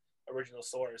the original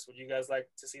source? Would you guys like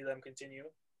to see them continue?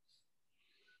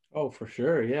 Oh, for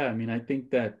sure. Yeah. I mean, I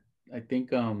think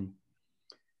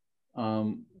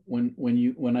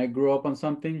when I grew up on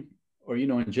something, or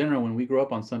in general, when we grow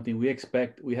up on something, we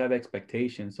have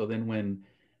expectations. So then when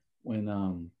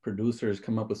producers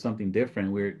come up with something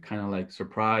different, we're kind of like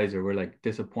surprised, or we're like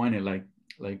disappointed, like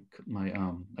my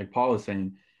like Paul was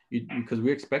saying, because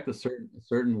we expect a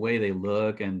certain way they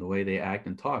look and the way they act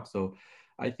and talk. So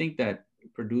I think that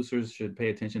producers should pay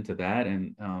attention to that,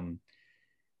 and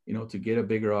to get a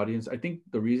bigger audience. I think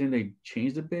the reason they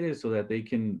changed a bit is so that they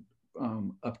can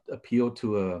appeal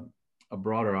to a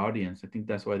broader audience. I think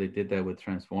that's why they did that with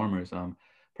Transformers.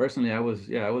 Personally, I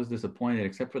was disappointed,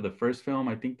 except for the first film.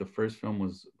 I think the first film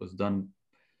was done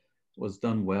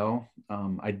well.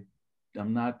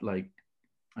 I'm not like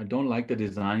I don't like the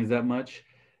designs that much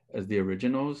as the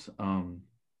originals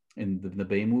in the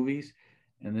Bay movies,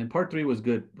 and then part three was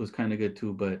kind of good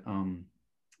too, but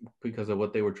because of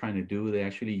what they were trying to do, they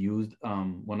actually used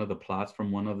one of the plots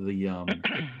from one of the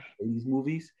 80s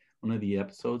movies, one of the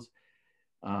episodes.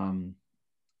 Um,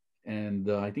 and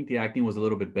I think the acting was a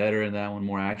little bit better in that one,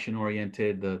 more action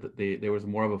oriented. There was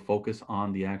more of a focus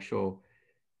on the actual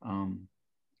um,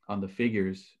 on the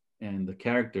figures and the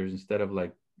characters instead of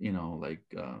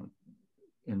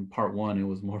in part one, it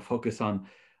was more focused on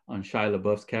Shia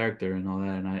LaBeouf's character and all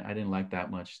that, and I didn't like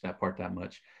that part that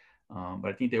much. But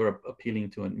I think they were appealing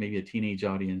to maybe a teenage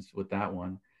audience with that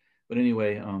one. But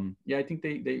anyway, yeah, I think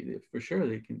they for sure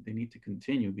they need to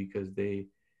continue because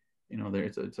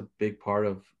it's a big part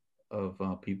of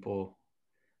people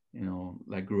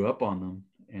that grew up on them.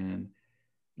 And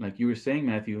like you were saying,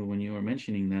 Matthew, when you were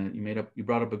mentioning that, you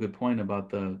brought up a good point about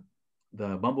the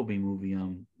Bumblebee movie.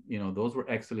 Those were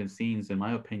excellent scenes in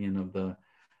my opinion of the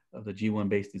G1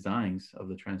 based designs of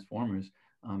the Transformers.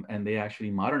 And they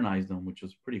actually modernized them, which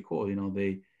was pretty cool.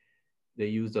 They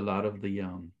used a lot of the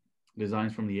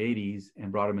designs from the 80s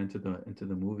and brought them into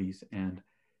the movies, and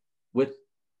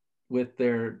with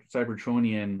their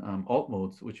Cybertronian alt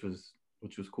modes, which was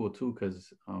cool too,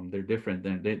 because they're different.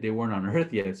 They weren't on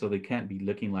Earth yet, so they can't be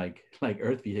looking like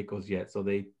Earth vehicles yet. So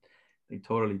they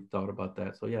totally thought about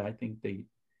that. So yeah, I think they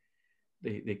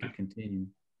could continue.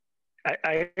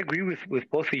 I agree with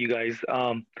both of you guys.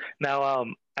 Now,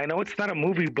 I know it's not a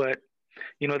movie, but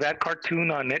that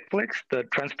cartoon on Netflix, the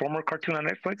Transformer cartoon on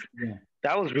Netflix, Yeah.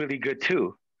 that was really good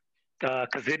too.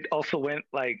 Because it also went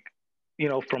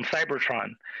from Cybertron,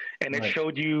 and it Right.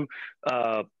 showed you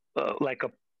like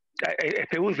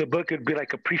if it was a book, it'd be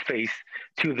like a preface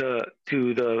to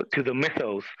the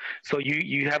mythos, so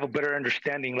you have a better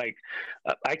understanding. Like,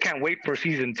 I can't wait for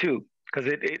season two because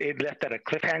it left at a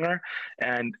cliffhanger,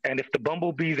 and if the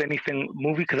Bumblebee's anything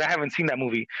movie, because I haven't seen that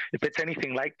movie, if it's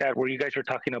anything like that where you guys are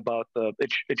talking about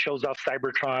it shows off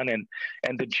Cybertron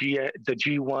and the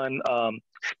G1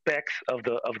 specs of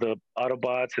the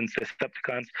Autobots and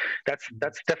Decepticons, that's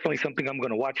definitely something I'm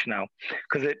going to watch now,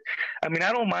 because I mean,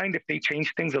 I don't mind if they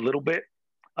change things a little bit,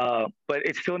 but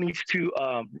it still needs to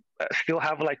still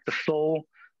have like the soul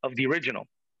of the original.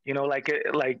 Yeah.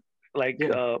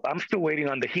 I'm still waiting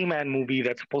on the He-Man movie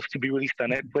that's supposed to be released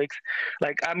on Netflix.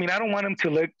 Like, I mean, I don't want him to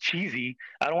look cheesy.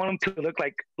 I don't want him to look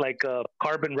like a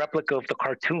carbon replica of the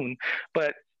cartoon,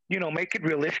 but make it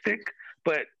realistic.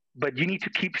 But you need to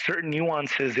keep certain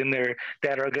nuances in there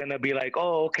that are gonna be like,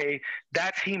 oh, okay,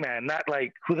 that's He-Man, not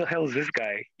like, who the hell is this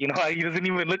guy? He doesn't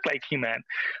even look like He-Man.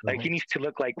 Like, he Right. needs to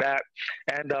look like that.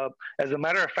 And as a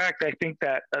matter of fact, I think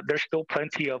that there's still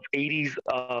plenty of 80s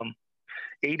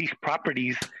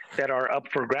properties that are up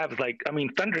for grabs. Like, I mean,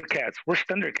 Thundercats. Where's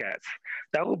Thundercats?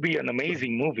 That would be an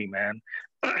amazing movie, man.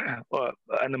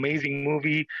 An amazing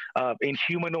movie.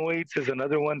 Inhumanoids is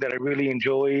another one that I really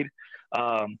enjoyed.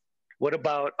 Um, what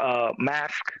about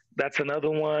Mask? That's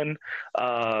another one.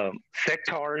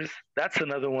 Sectars. That's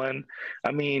another one.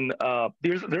 I mean,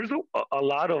 there's a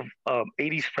lot of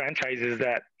 80s franchises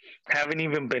that haven't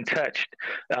even been touched.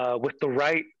 With the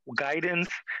right guidance,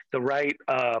 the right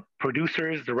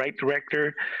producers, the right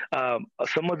director,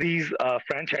 some of these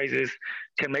franchises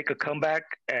can make a comeback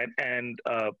and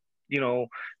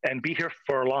be here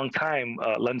for a long time,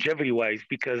 longevity wise,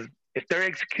 because if they're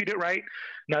executed right,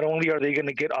 not only are they going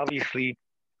to get, obviously,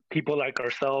 people like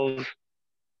ourselves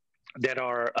that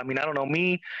are, I mean, I don't know,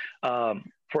 me,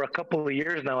 for a couple of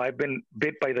years now, I've been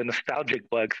bit by the nostalgic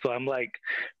bug. So I'm like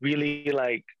really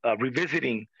like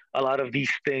revisiting a lot of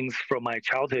these things from my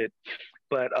childhood.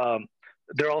 But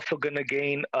they're also going to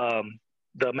gain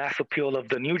the mass appeal of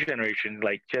the new generation,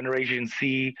 like Generation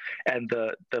Z and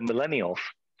the millennials.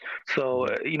 So,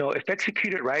 if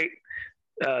executed right,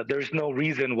 there's no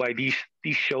reason why these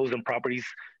shows and properties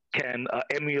can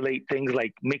emulate things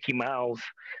like Mickey Mouse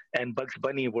and Bugs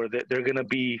Bunny, where they're gonna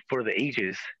be for the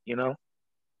ages. Yeah.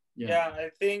 Yeah, I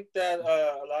think that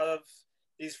a lot of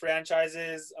these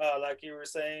franchises, like you were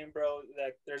saying, bro,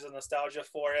 like there's a nostalgia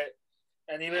for it,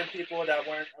 and even people that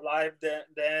weren't alive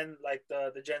then like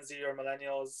the Gen Z or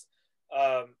millennials,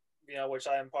 which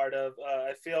I am part of,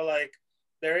 I feel like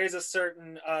there is a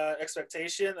certain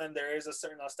expectation and there is a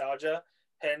certain nostalgia.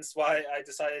 Hence, why I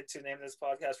decided to name this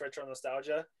podcast Retro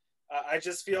Nostalgia. I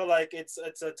just feel like it's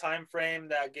a time frame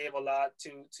that gave a lot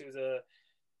to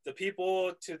the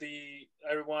people, to the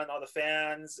everyone, all the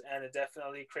fans, and it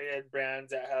definitely created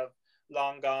brands that have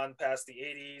long gone past the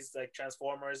 80s. Like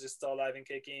Transformers is still alive and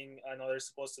kicking. I know they're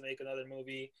supposed to make another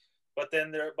movie, but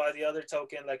then there, by the other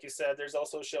token, like you said, there's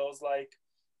also shows like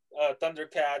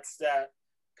Thundercats that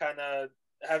kind of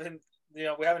haven't, we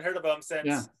haven't heard of them Yeah,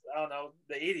 since, I don't know,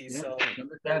 the 80s. yeah. So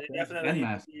Thundercats they and definitely need to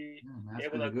Mask. be Yeah, Mask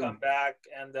able is a to good come one. back.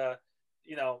 And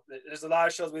there's a lot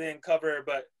of shows we didn't cover,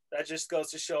 but that just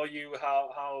goes to show you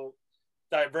how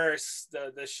diverse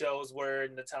the shows were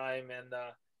in the time, and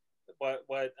what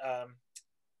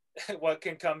what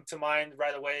can come to mind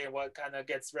right away and what kind of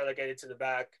gets relegated to the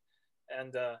back.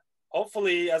 And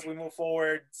hopefully, as we move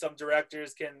forward, some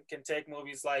directors can take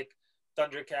movies like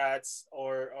Thundercats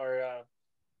or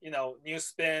new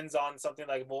spins on something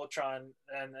like Voltron,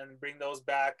 and bring those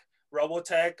back.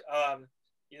 Robotech,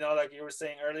 like you were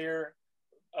saying earlier,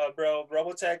 bro,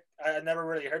 Robotech, I never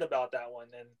really heard about that one,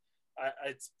 and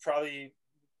it's probably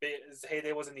its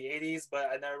heyday was in the 80s, but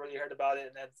I never really heard about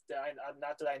it, and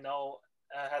not that I know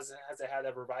has it had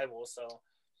a revival. So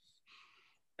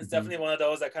it's Hmm. definitely one of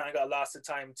those that kind of got lost to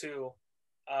time too.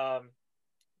 Um,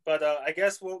 but I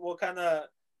guess we'll kind of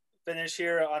finish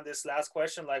here on this last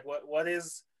question. Like, what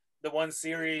is the one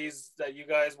series that you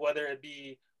guys, whether it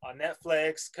be on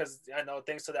Netflix, because I know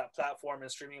thanks to that platform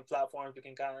and streaming platforms, we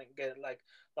can kind of get like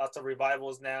lots of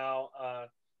revivals now.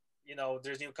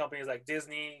 There's new companies like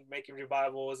Disney making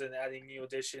revivals and adding new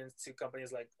additions to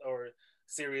companies like, or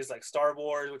series like Star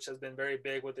Wars, which has been very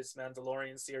big with its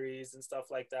Mandalorian series and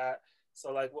stuff like that.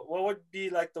 So like, what would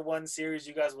be like the one series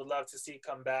you guys would love to see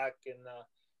come back, and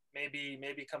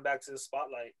maybe come back to the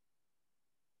spotlight?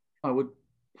 I would.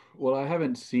 Well, I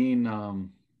haven't seen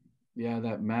yeah,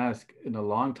 that Mask in a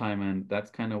long time, and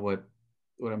that's kind of what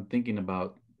I'm thinking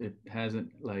about. It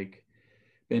hasn't like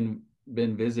been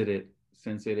visited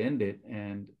since it ended,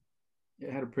 and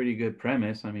it had a pretty good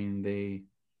premise. I mean,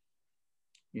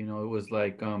 it was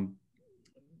like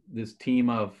this team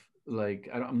of like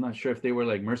I'm not sure if they were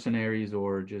like mercenaries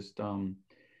or just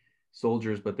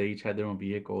soldiers, but they each had their own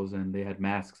vehicles and they had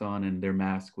masks on, and their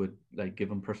mask would like give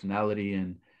them personality,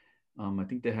 and I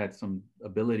think they had some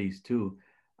abilities too.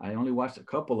 I only watched a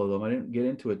couple of them. I didn't get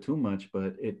into it too much,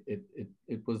 but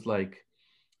it was like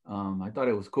I thought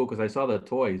it was cool because I saw the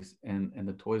toys, and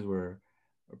the toys were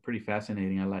pretty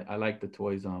fascinating. I like the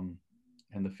toys and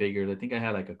the figures. I think I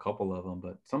had like a couple of them,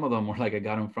 but some of them were like I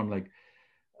got them from like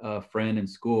a friend in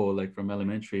school, like from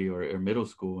elementary or middle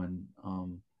school, and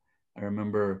I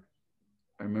remember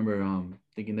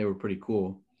thinking they were pretty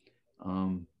cool.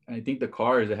 And I think the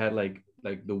cars that had like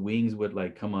the wings would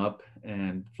like come up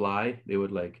and fly. They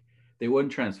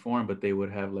wouldn't transform, but they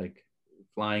would have like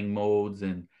flying modes,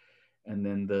 and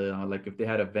then the like if they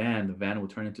had a van, the van would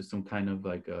turn into some kind of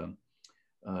like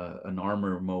an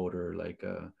armor mode or like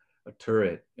a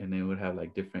turret, and they would have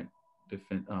like different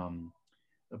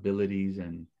abilities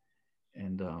and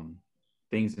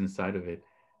things inside of it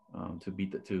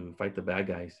to fight the bad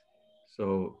guys.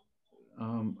 So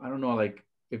I don't know, like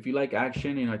if you like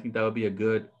action, I think that would be a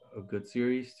good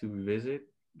series to revisit.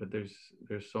 But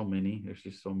there's so many. There's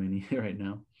just so many right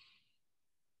now.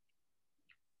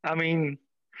 I mean,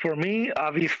 for me,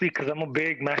 obviously, because I'm a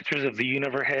big Masters of the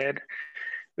Universe head,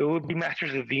 it would be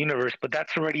Masters of the Universe, but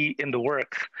that's already in the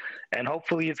works, and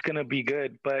hopefully it's gonna be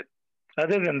good. But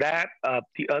other than that,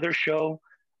 the other show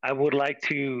I would like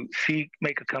to see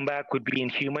make a comeback would be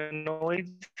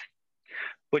Inhumanoids,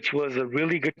 which was a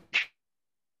really good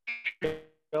show.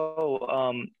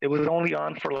 It was only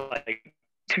on for like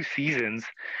 2 seasons,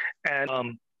 and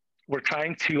we're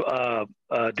trying to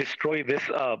destroy this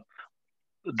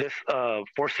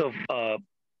force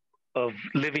of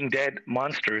living dead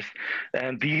monsters,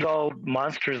 and these all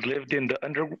monsters lived in the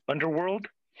underworld.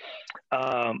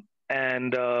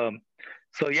 And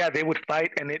So yeah, they would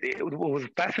fight, and what was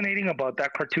fascinating about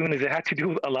that cartoon is it had to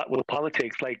do a lot with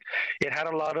politics. Like it had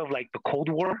a lot of like the Cold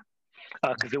War,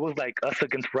 because it was like us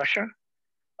against Russia.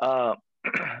 Uh,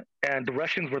 and the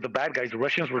Russians were the bad guys. The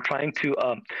Russians were trying to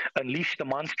unleash the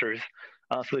monsters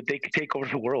so that they could take over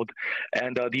the world.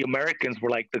 And the Americans were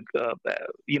like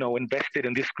invested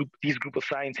in these group of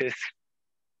scientists,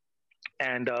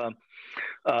 and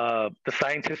the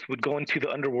scientists would go into the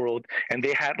underworld, and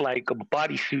they had like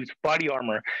body suits, body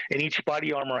armor, and each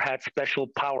body armor had special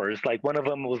powers. Like one of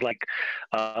them was like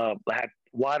had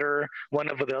water. One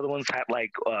of the other ones had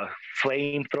like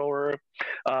flamethrower,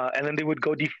 and then they would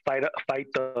go fight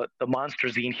the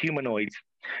monsters, the Inhumanoids.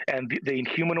 And the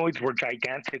Inhumanoids were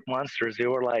gigantic monsters. They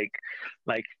were like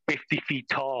 50 feet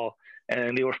tall,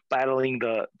 and they were battling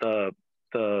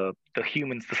the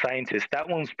humans, the scientists. That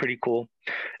one's pretty cool.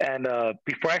 And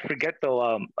before I forget,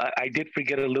 though, I did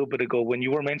forget a little bit ago when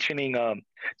you were mentioning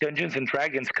Dungeons and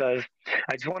Dragons, because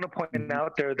I just want to point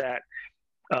out there that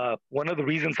one of the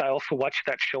reasons I also watched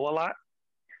that show a lot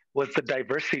was the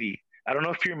diversity. I don't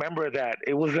know if you remember that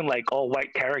it wasn't like all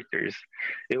white characters.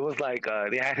 It was like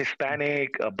they had Hispanic,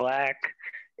 Black,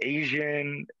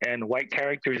 Asian, and white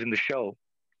characters in the show.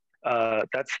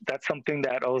 That's something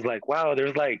that I was like, wow,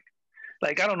 there's like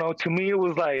I don't know. To me, it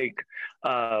was like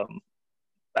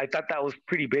I thought that was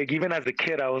pretty big. Even as a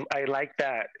kid, I liked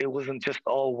that it wasn't just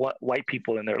all white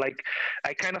people in there. Like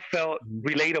I kind of felt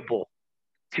relatable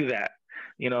to that.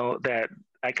 That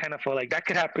I kind of felt like that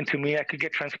could happen to me. I could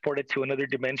get transported to another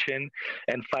dimension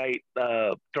and fight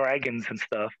dragons and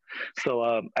stuff. So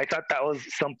I thought that was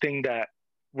something that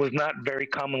was not very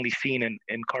commonly seen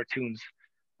in cartoons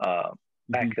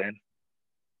back then.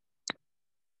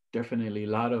 Definitely a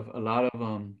lot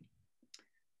of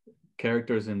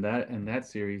characters in that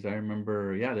series. I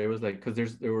remember, there was like,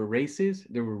 because there were races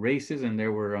and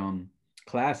there were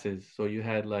classes. So you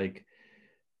had like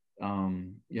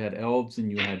you had elves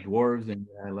and you had dwarves and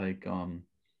you had like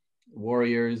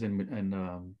warriors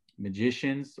and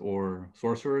magicians or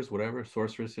sorcerers, whatever,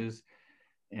 sorceresses.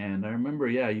 And I remember,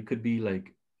 you could be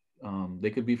like they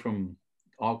could be from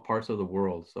all parts of the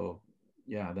world. So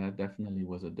that definitely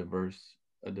was a diverse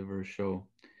show.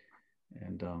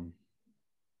 And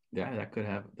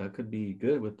that could be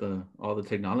good with all the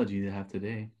technology they have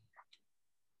today.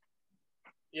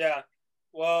 Yeah,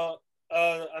 well,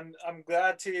 I'm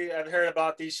glad to have heard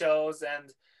about these shows,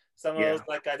 and some of those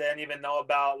like I didn't even know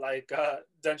about, like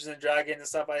Dungeons and Dragons and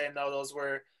stuff. I didn't know those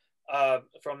were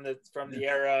from the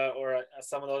era, or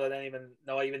some of those I didn't even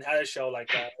know I even had a show like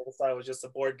that. I thought it was just a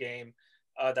board game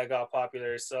that got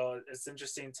popular. So it's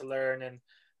interesting to learn and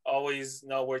always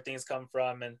know where things come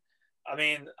from. And I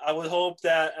mean, I would hope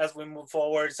that as we move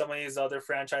forward, some of these other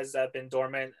franchises that have been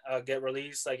dormant get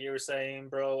released, like you were saying,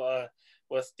 bro,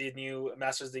 with the new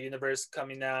Masters of the Universe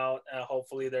coming out.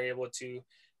 Hopefully they're able to,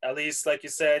 at least, like you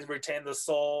said, retain the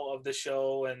soul of the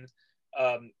show and,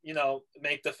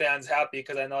 make the fans happy.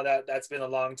 Because I know that's been a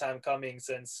long time coming,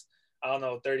 since, I don't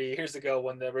know, 30 years ago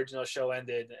when the original show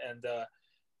ended. And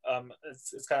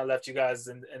it's kind of left you guys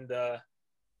in the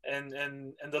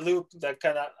loop, that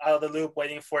kind of out of the loop,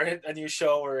 waiting for a new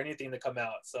show or anything to come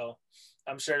out. So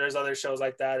I'm sure there's other shows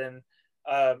like that. And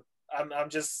I'm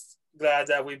just glad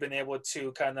that we've been able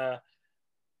to kind of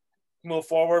move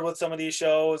forward with some of these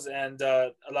shows, and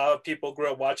a lot of people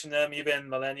grew up watching them. Even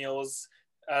millennials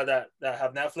that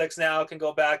have Netflix now can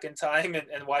go back in time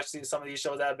and watch some of these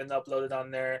shows that have been uploaded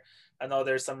on there. I know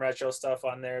there's some retro stuff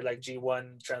on there, like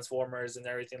G1 Transformers and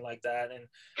everything like that, and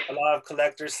a lot of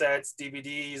collector sets,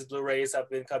 DVDs, Blu-rays have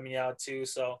been coming out too.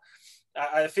 So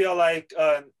I feel like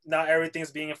not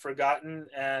everything's being forgotten,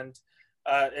 and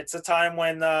it's a time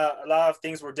when a lot of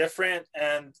things were different,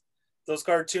 and those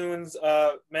cartoons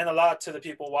meant a lot to the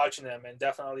people watching them, and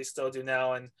definitely still do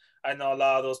now. And I know a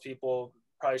lot of those people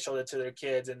probably showed it to their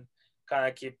kids and kind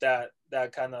of keep that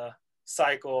kind of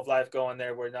cycle of life going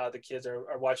there, where now the kids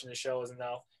are watching the shows, and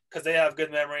now because they have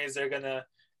good memories, they're gonna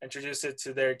introduce it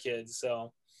to their kids.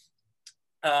 So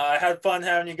I had fun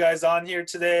having you guys on here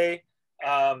today.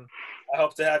 I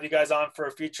hope to have you guys on for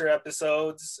future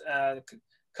episodes,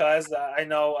 because I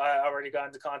know I already got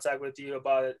into contact with you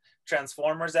about a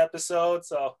Transformers episode,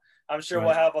 so I'm sure we'll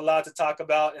have a lot to talk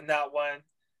about in that one,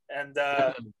 and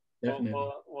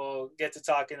we'll get to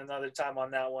talk in another time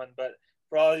on that one. But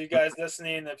for all of you guys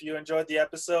listening, if you enjoyed the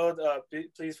episode,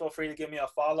 please feel free to give me a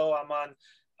follow. I'm on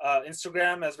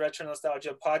Instagram as Retro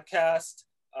Nostalgia Podcast.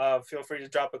 Feel free to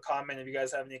drop a comment if you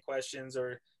guys have any questions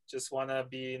or just want to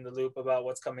be in the loop about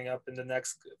what's coming up in the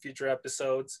next future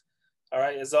episodes. All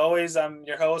right, as always, I'm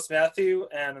your host, Matthew,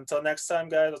 and until next time,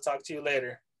 guys, I'll talk to you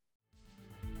later.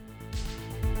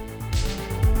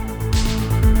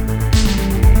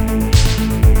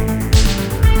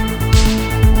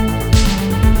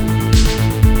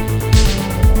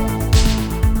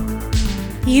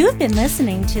 You've been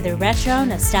listening to the Retro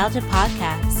Nostalgia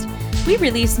Podcast. We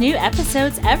release new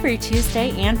episodes every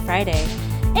Tuesday and Friday.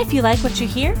 If you like what you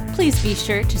hear, please be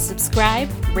sure to subscribe,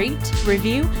 rate,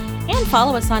 review, and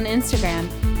follow us on Instagram.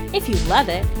 If you love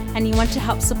it and you want to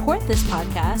help support this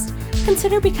podcast,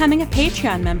 consider becoming a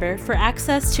Patreon member for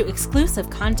access to exclusive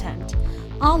content.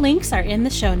 All links are in the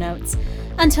show notes.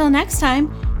 Until next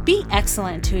time, be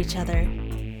excellent to each other.